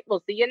Detroit.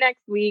 We'll see you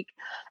next week.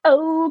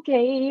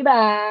 Okay,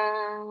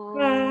 bye.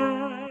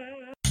 Bye.